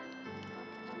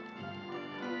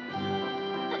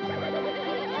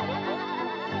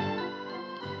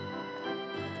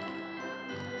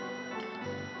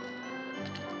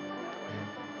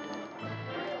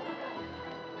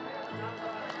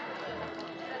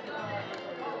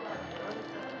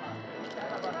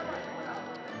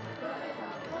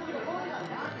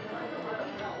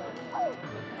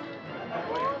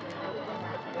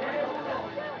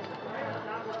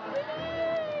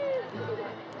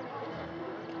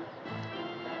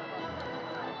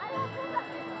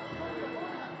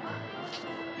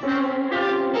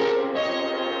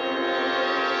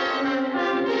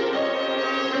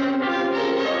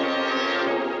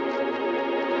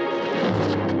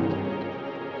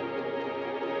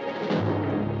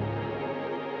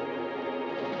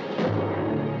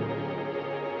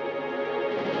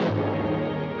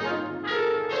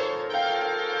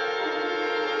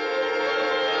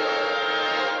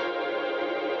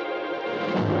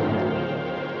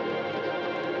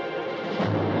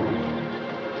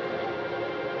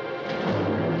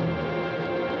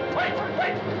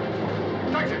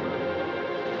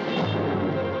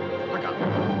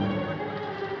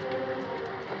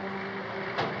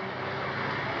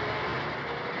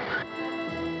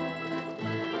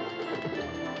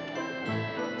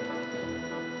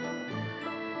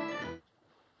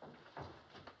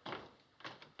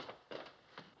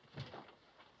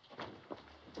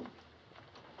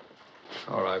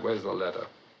 All right, where's the letter?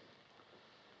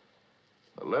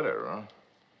 The letter, huh?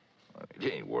 It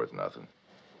ain't worth nothing.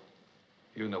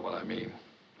 You know what I mean.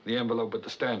 The envelope with the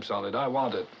stamps on it. I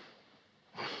want it.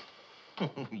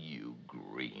 You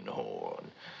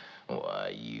greenhorn.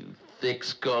 Why, you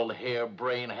thick-skulled,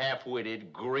 harebrained,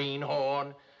 half-witted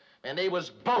greenhorn. And they was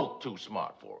both too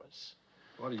smart for us.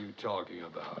 What are you talking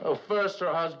about? Oh, first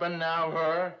her husband, now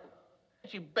her.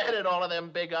 She betted all of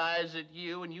them big eyes at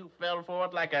you, and you fell for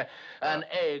it like an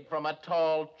egg from a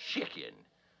tall chicken.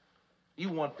 You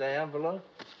want the envelope?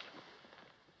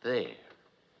 There.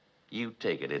 You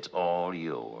take it. It's all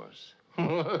yours.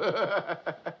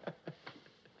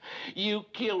 You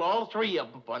killed all 3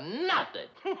 of them for nothing.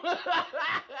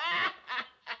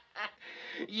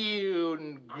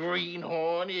 You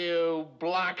greenhorn, you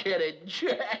block-headed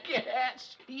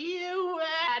jackass. You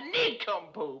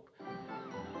nincompoop.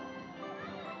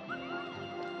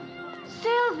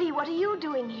 Sylvie, what are you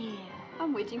doing here?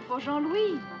 I'm waiting for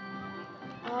Jean-Louis.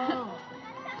 Oh.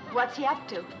 What's he up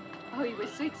to? Oh, he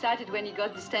was so excited when he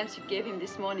got the stamps you gave him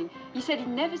this morning. He said he'd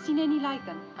never seen any like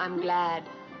them. I'm glad.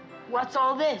 What's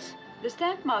all this? The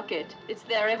stamp market. It's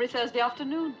there every Thursday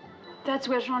afternoon. That's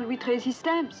where Jean-Louis trades his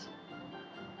stamps.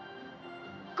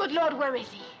 Good Lord, where is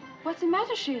he? What's the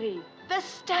matter, chérie? The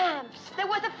stamps. They're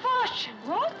worth a fortune.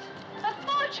 What? A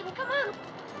fortune. Come on.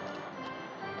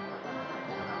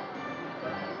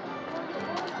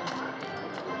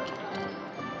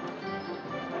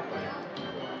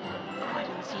 Oh, I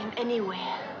don't see him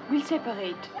anywhere. We'll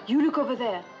separate. You look over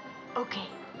there. Okay.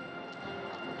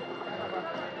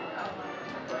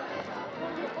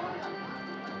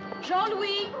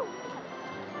 Jean-Louis!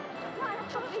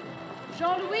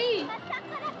 Jean-Louis!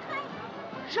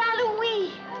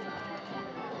 Jean-Louis!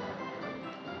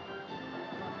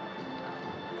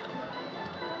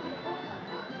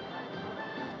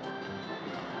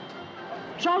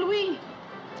 Jean-Louis!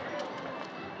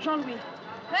 Jean-Louis!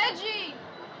 Reggie!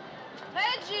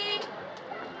 Reggie!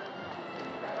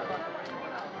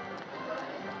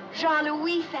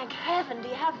 Jean-Louis, thank heaven. Do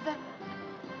you have the...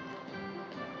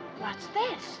 What's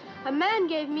this? A man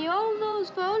gave me all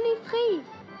those for only 3.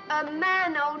 A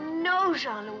man? Oh, no,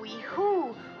 Jean-Louis.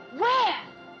 Who? Where?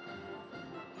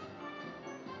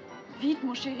 Vite,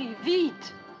 mon chéri,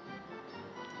 vite!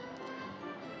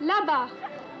 Là-bas.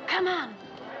 Come on.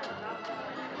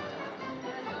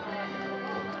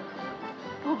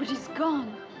 Oh, but he's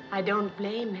gone. I don't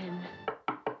blame him.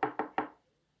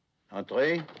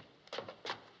 Entrez.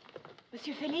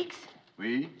 Monsieur Félix?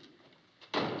 Oui?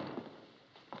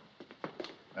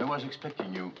 I was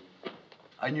expecting you.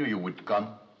 I knew you would come.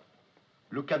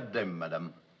 Look at them,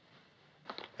 madame.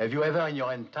 Have you ever in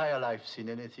your entire life seen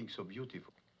anything so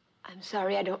beautiful? I'm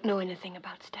sorry, I don't know anything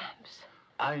about stamps.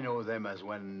 I know them as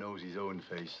one knows his own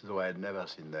face, though I had never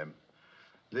seen them.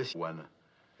 This one,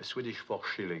 a Swedish 4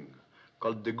 shilling,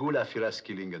 called the Gula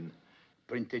Fyraskillingen,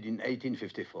 printed in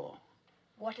 1854.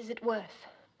 What is it worth?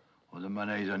 Well, the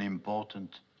money is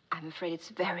unimportant. I'm afraid it's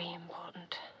very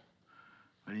important.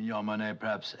 Well, in your money,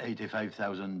 perhaps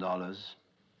 $85,000.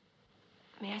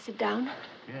 May I sit down?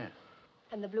 Yeah.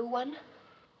 And the blue one?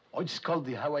 Oh, it's called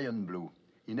the Hawaiian Blue.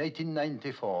 In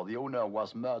 1894, the owner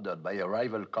was murdered by a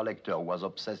rival collector who was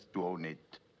obsessed to own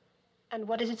it. And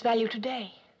what is its value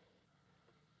today?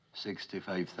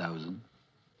 $65,000.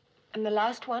 And the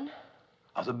last one?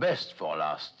 Oh, the best for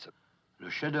last. Le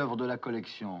chef-d'œuvre de la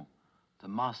collection, the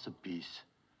masterpiece.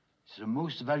 It's the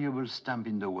most valuable stamp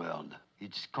in the world.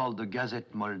 It's called the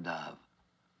Gazette Moldave.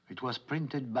 It was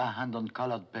printed by hand on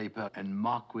colored paper and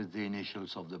marked with the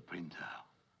initials of the printer.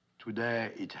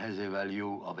 Today, it has a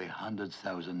value of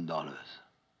 $100,000.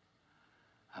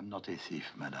 I'm not a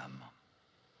thief, madame.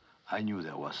 I knew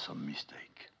there was some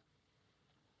mistake.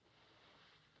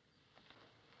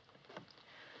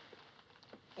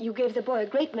 You gave the boy a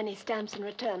great many stamps in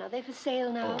return. Are they for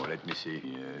sale now? Oh, let me see.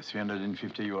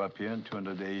 350 European,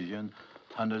 200 Asian,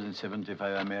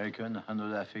 175 American,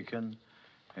 100 African,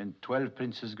 and 12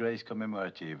 Princess Grace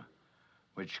commemorative,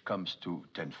 which comes to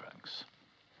 10 francs.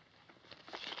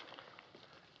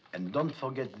 And don't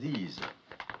forget these.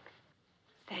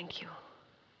 Thank you.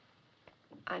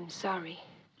 I'm sorry.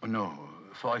 Oh, no,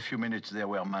 for a few minutes they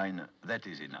were mine. That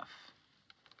is enough.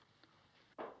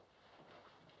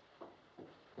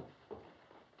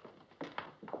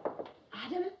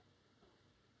 Adam?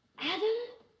 Adam?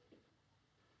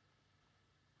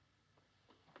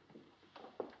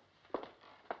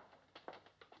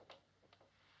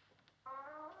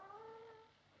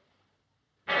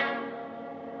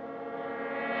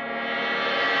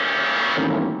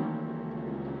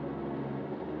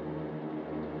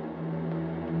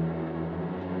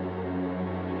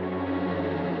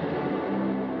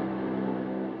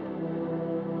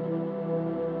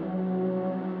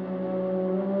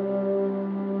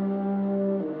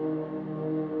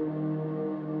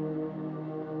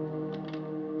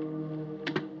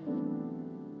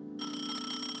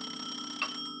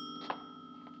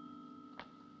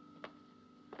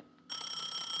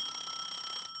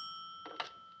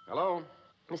 Hello?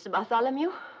 Mr.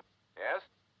 Bartholomew? Yes?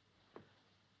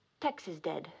 Tex is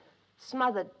dead.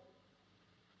 Smothered.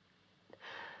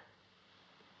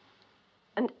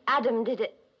 And Adam did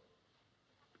it.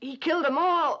 He killed them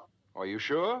all. Are you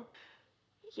sure?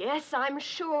 Yes, I'm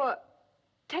sure.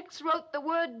 Tex wrote the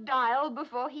word Dyle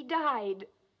before he died.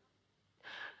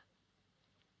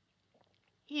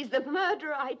 He's the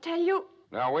murderer, I tell you.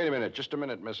 Now, wait a minute. Just a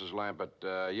minute, Mrs.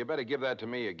 Lampert. You better give that to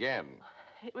me again.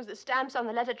 It was the stamps on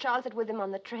the letter Charles had with him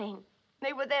on the train.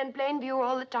 They were there in plain view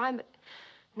all the time, but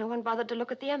No one bothered to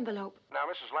look at the envelope. Now,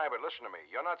 Mrs. Lampert, listen to me.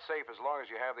 You're not safe as long as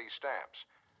you have these stamps.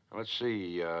 Let's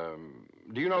see.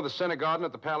 Do you know the Center Garden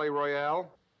at the Palais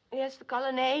Royal? Yes, the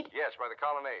colonnade. Yes, by the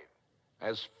colonnade.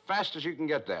 As fast as you can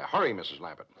get there. Hurry, Mrs.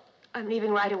 Lampert. I'm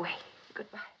leaving right away.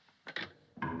 Goodbye.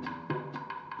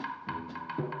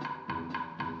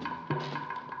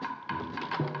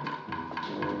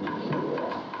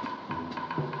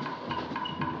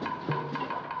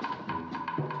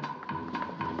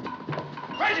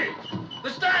 Reggie! The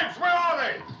stamps, where are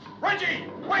they? Reggie,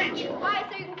 wait! Why,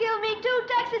 so you can kill me too?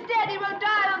 Tex is dead. He wrote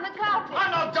Dyle on the carpet.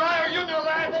 I'm not Dyer, you know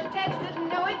that. But Tex didn't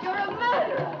know it. You're a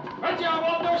murderer. Reggie, I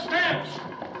want those stamps.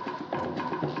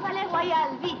 Palais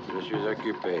Royal, vite. Je suis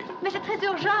occupé. Mais c'est très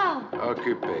urgent.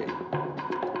 Occupé.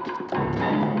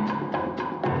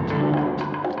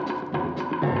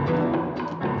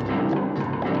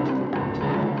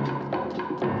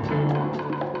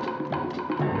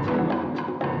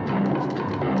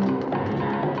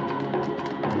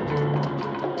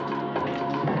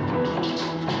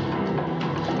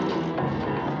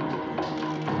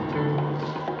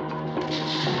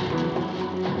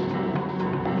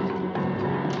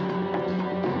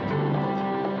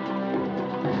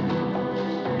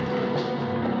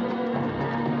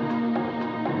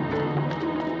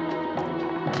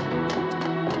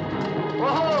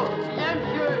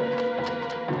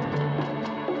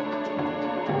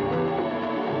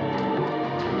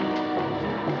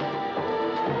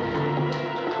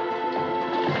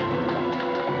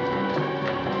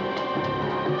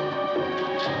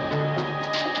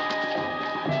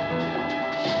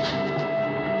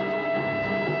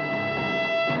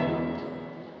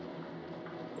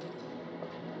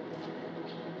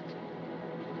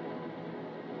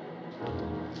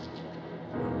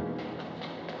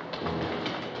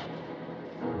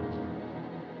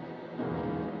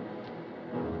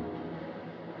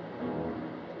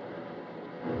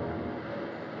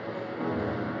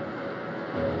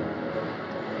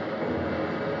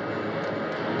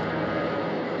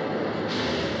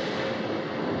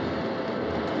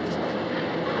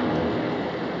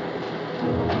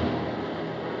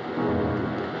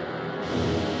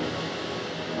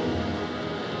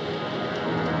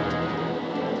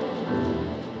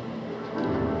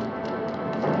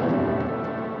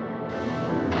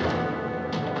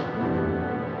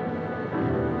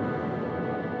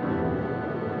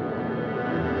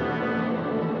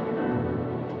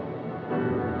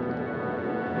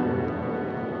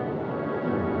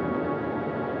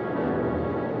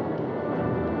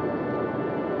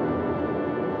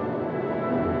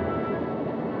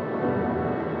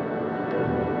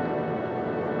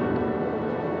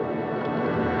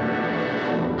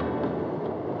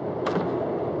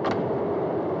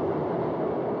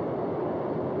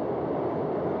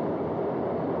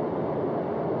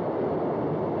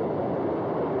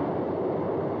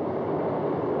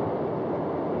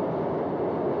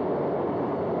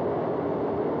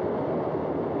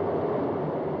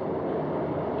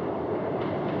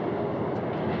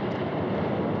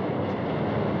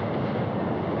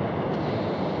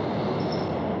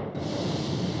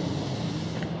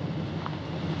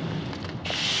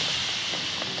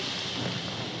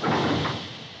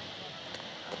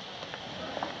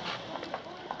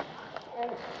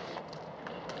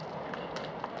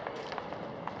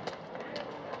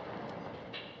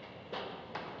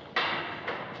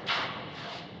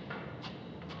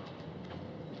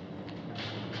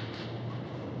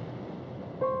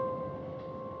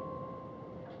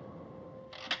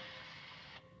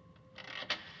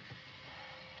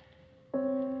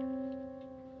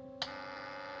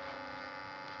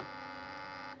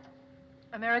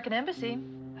 American Embassy.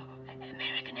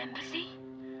 American Embassy?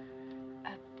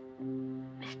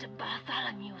 Mr.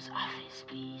 Bartholomew's office,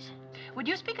 please. Would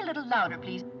you speak a little louder,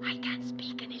 please? I can't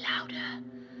speak any louder.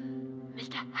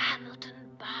 Mr. Hamilton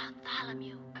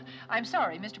Bartholomew. I'm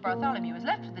sorry, Mr. Bartholomew has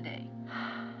left for the day.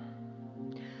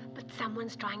 But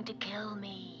someone's trying to kill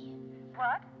me.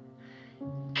 What?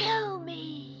 Kill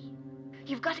me!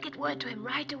 You've got to get word to him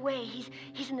right away.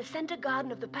 He's in the center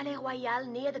garden of the Palais Royal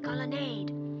near the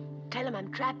colonnade. Tell him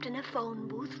I'm trapped in a phone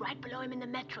booth right below him in the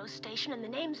metro station, and the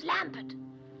name's Lampert.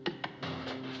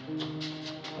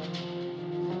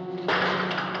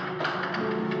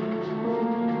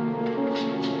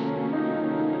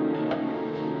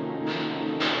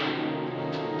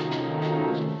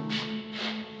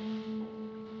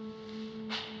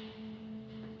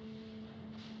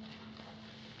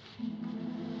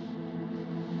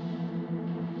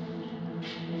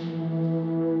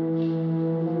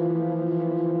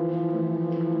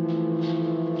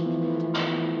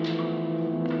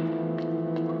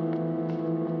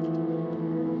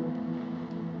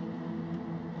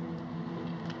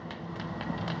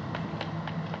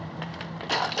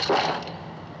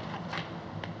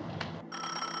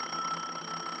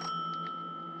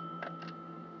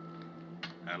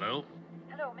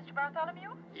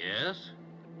 Yes?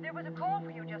 There was a call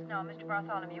for you just now, Mr.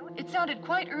 Bartholomew. It sounded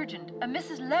quite urgent. A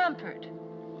Mrs. Lampert.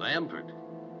 Lampert?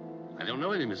 I don't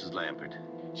know any Mrs. Lampert.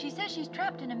 She says she's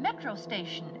trapped in a metro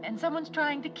station and someone's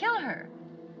trying to kill her.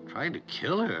 Trying to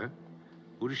kill her?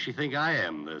 Who does she think I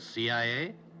am, the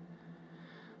CIA?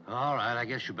 All right, I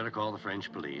guess you better call the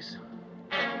French police.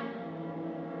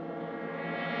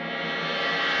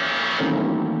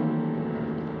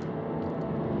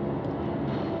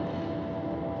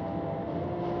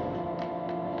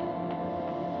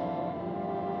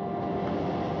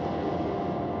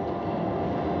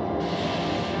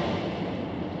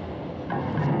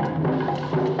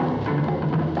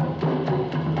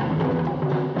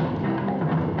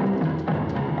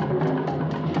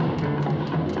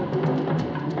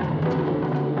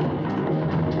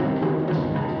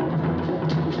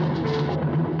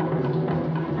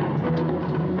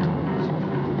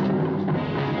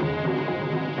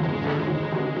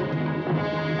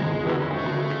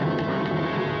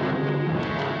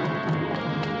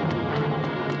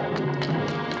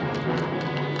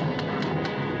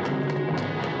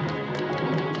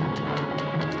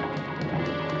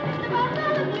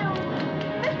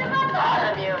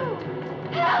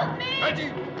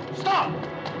 Reggie, stop!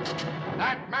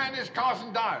 That man is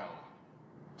Carson Dyle.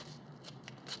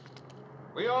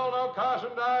 We all know Carson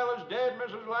Dyle is dead,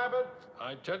 Mrs. Lampert.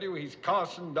 I tell you, he's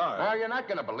Carson Dyle. Now, you're not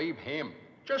going to believe him.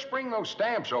 Just bring those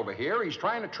stamps over here. He's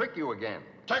trying to trick you again.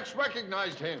 Tex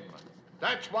recognized him.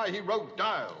 That's why he wrote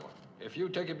Dyle. If you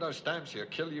take him those stamps, he'll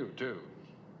kill you, too.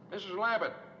 Mrs.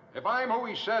 Lampert, if I'm who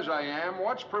he says I am,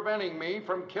 what's preventing me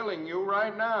from killing you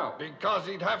right now? Because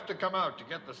he'd have to come out to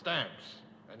get the stamps.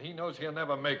 And he knows he'll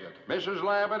never make it. Mrs.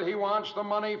 Lampert, he wants the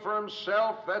money for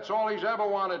himself. That's all he's ever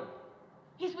wanted.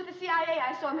 He's with the CIA.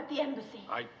 I saw him at the embassy.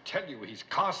 I tell you, he's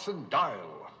Carson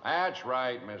Dyle. That's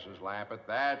right, Mrs. Lampert.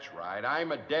 That's right.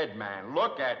 I'm a dead man.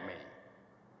 Look at me.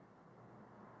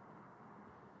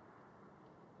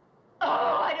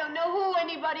 Oh, I don't know who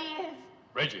anybody is.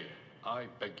 Reggie, I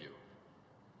beg you.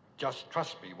 Just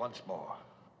trust me once more.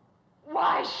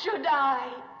 Why should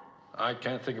I? I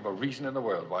can't think of a reason in the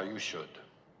world why you should.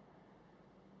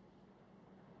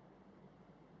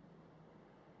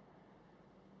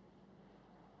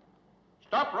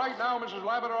 Stop right now, Mrs.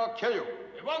 Lampert, or I'll kill you.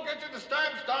 It won't get you the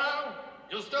stamps, Dyle.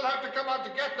 You'll still have to come out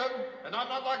to get them, and I'm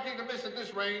not likely to miss at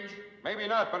this range. Maybe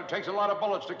not, but it takes a lot of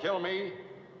bullets to kill me.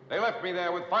 They left me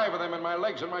there with 5 of them in my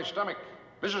legs and my stomach.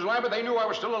 Mrs. Lampert, they knew I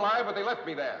was still alive, but they left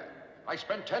me there. I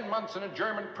spent 10 months in a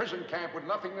German prison camp with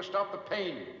nothing to stop the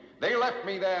pain. They left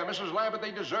me there. Mrs. Lampert,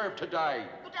 they deserved to die.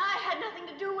 But I had nothing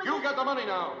to do with it. You got the money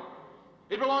now.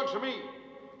 It belongs to me.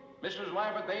 Mrs.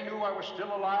 Lampert, they knew I was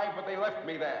still alive, but they left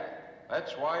me there.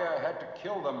 That's why I had to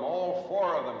kill them, all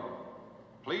 4 of them.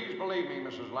 Please believe me,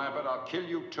 Mrs. Lampert, I'll kill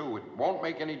you too. It won't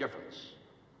make any difference.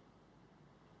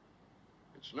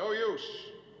 It's no use.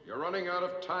 You're running out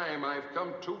of time. I've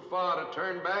come too far to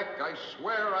turn back. I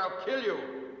swear I'll kill you.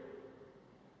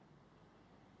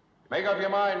 Make up your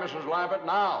mind, Mrs. Lampert,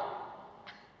 now.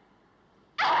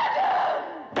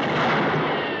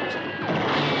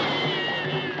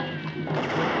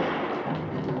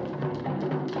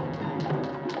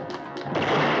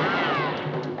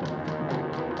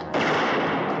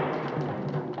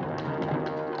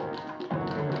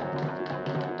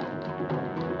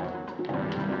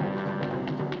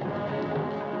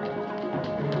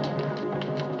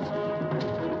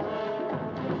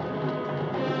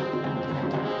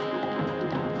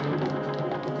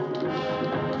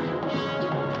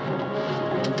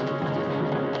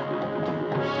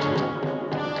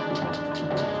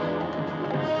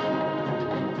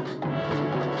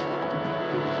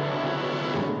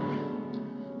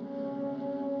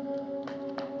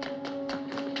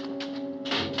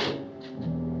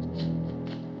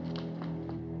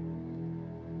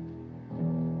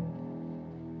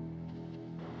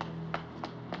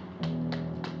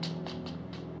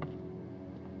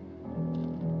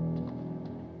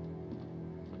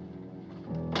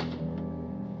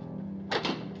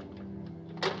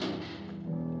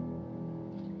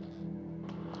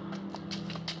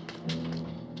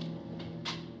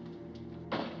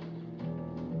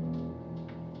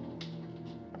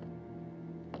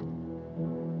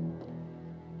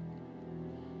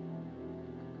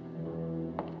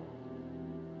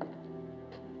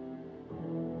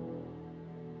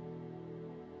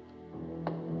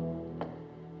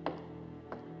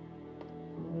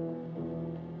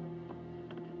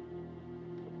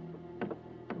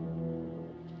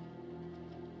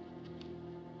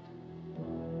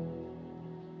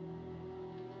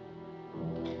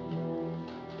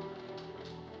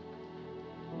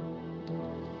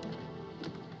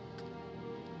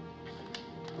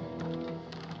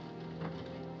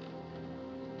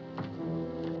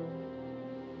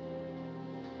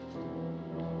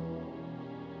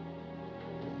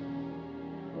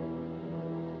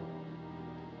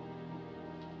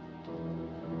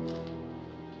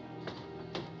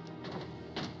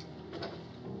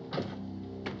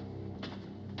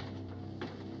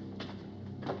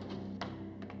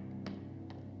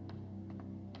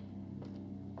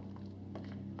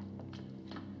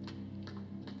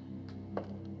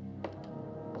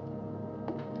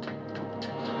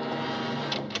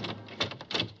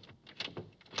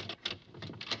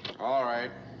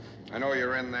 I know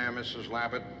you're in there, Mrs.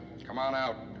 Lampert. Come on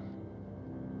out.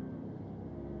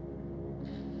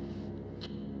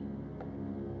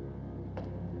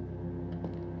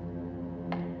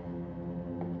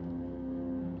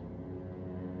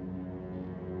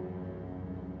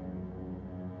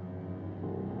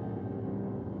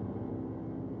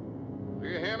 Do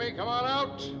you hear me? Come on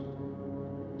out.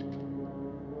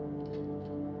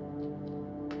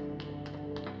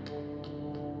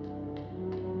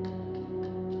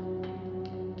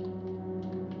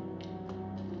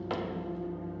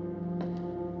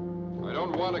 I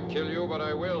don't want to kill you, but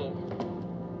I will.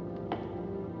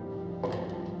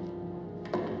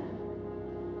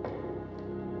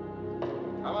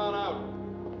 Come on out.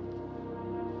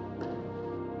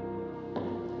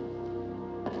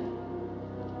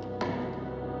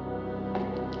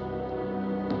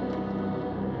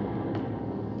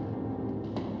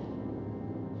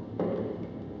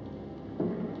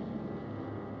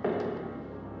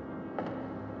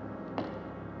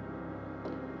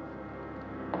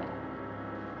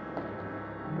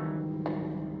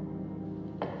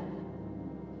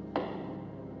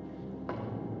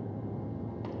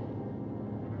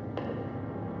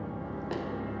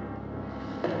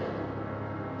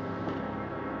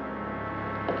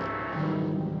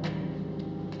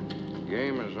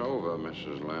 Game is over,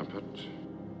 Mrs. Lampert.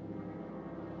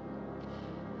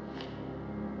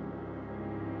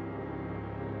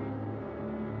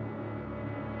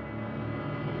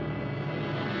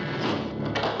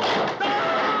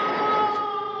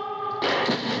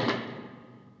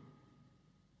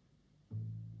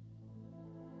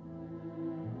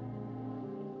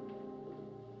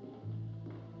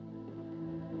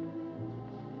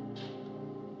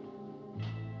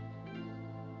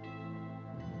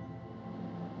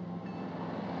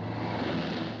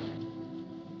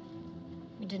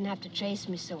 You didn't have to chase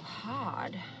me so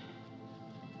hard.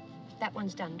 That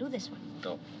one's done. Do this one.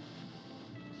 No.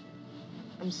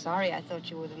 I'm sorry I thought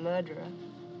you were the murderer.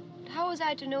 How was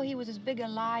I to know he was as big a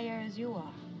liar as you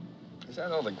are? Is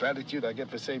that all the gratitude I get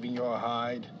for saving your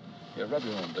hide? Yeah, rub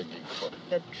your own thinking foot.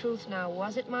 The truth now,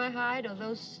 was it my hide or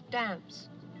those stamps?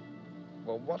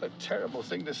 Well, what a terrible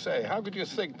thing to say. How could you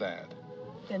think that?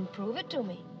 Then prove it to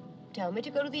me. Tell me to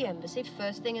go to the embassy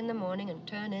first thing in the morning and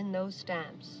turn in those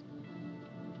stamps.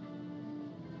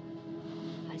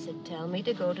 I said, tell me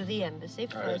to go to the embassy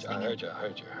first thing. I heard you.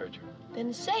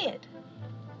 Then say it.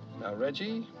 Now,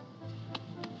 Reggie,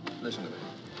 listen to me.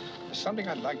 There's something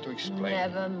I'd like to explain.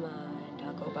 Never mind.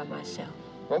 I'll go by myself.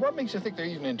 Well, what makes you think they're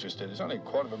even interested? It's only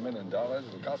 $250,000.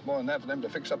 It would cost more than that for them to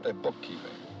fix up their bookkeeping.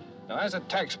 Now, as a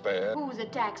taxpayer... Who's a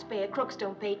taxpayer? Crooks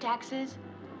don't pay taxes.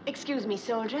 Excuse me,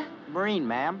 soldier. Marine,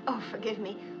 ma'am. Oh, forgive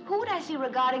me. Who would I see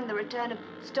regarding the return of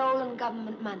stolen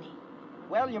government money?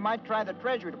 Well, you might try the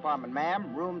Treasury Department,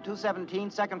 ma'am. Room 217,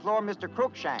 second floor, Mr.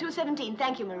 Crookshank. 217.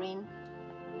 Thank you, Marine.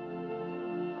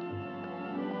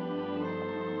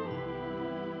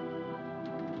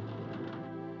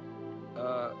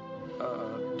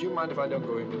 Do you mind if I don't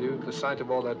go in with you? The sight of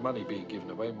all that money being given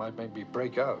away might make me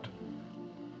break out.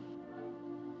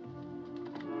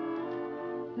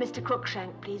 Mr.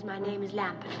 Crookshank, please. My name is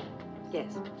Lampert.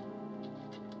 Yes.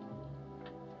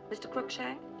 Mr.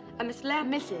 Crookshank? Miss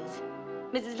Lampert?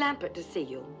 Mrs. Lampert to see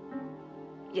you.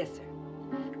 Yes, sir.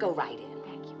 Go right in.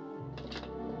 Thank you.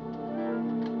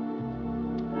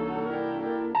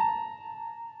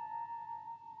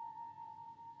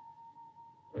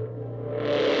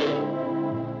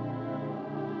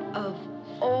 Of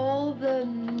all the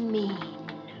mean,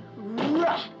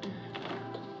 rotten,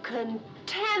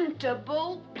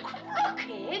 contemptible,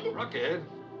 crooked... Crooked?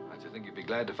 I should think you'd be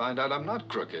glad to find out I'm not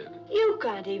crooked. You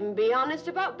can't even be honest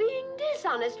about being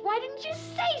dishonest. Why didn't you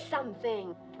say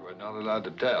something? You were not allowed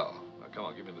to tell. Now, come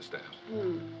on, give me the stamps.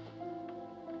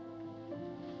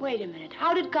 Wait a minute.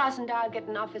 How did Carson Dyle get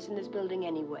an office in this building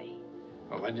anyway?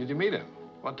 Well, when did you meet him?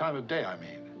 What time of day, I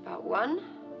mean? About 1?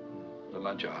 The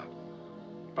lunch hour.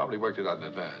 Probably worked it out in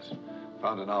advance.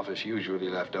 Found an office usually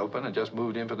left open and just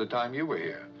moved in for the time you were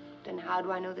here. Then how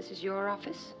do I know this is your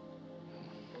office?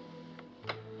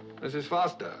 Mrs.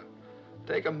 Foster,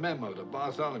 take a memo to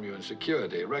Bartholomew in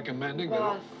security recommending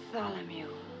Bartholomew.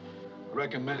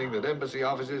 Recommending that embassy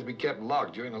offices be kept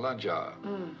locked during the lunch hour.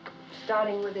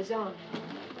 Starting with his own.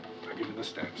 I'll give you the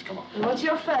stamps. Come on. And what's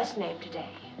your first name today?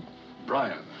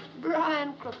 Brian.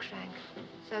 Brian Crookshank.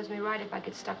 Serves me right if I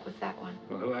get stuck with that one.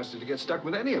 Well, who asked you to get stuck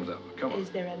with any of them? Come on.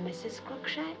 Is there a Mrs.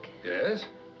 Crookshank? Yes?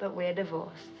 But we're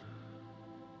divorced.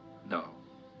 No.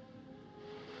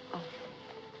 Oh.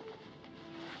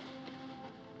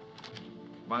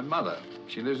 My mother.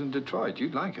 She lives in Detroit.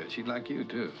 You'd like her. She'd like you,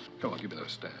 too. Come on, give me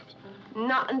those stamps.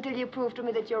 Not until you prove to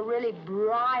me that you're really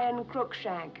Brian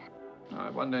Crookshank. All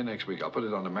right, one day next week, I'll put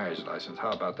it on the marriage license.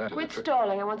 How about that? Quit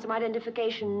stalling. I want some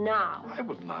identification now. I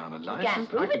wouldn't lie on a You license. can't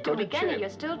prove I could it go to me, to can you? jail. You're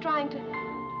still trying to...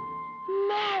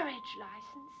 Marriage license?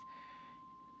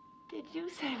 Did you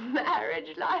say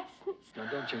marriage license? Now,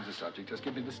 don't change the subject. Just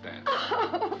give me the stand.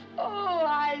 Oh,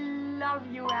 I love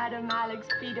you, Adam, Alex,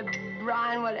 Peter,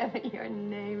 Brian, whatever your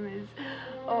name is.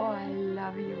 Oh, I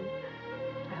love you.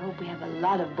 I hope we have a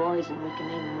lot of boys and we can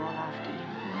name them all after you.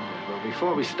 Well,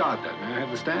 before we start that, may I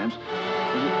have the stamps?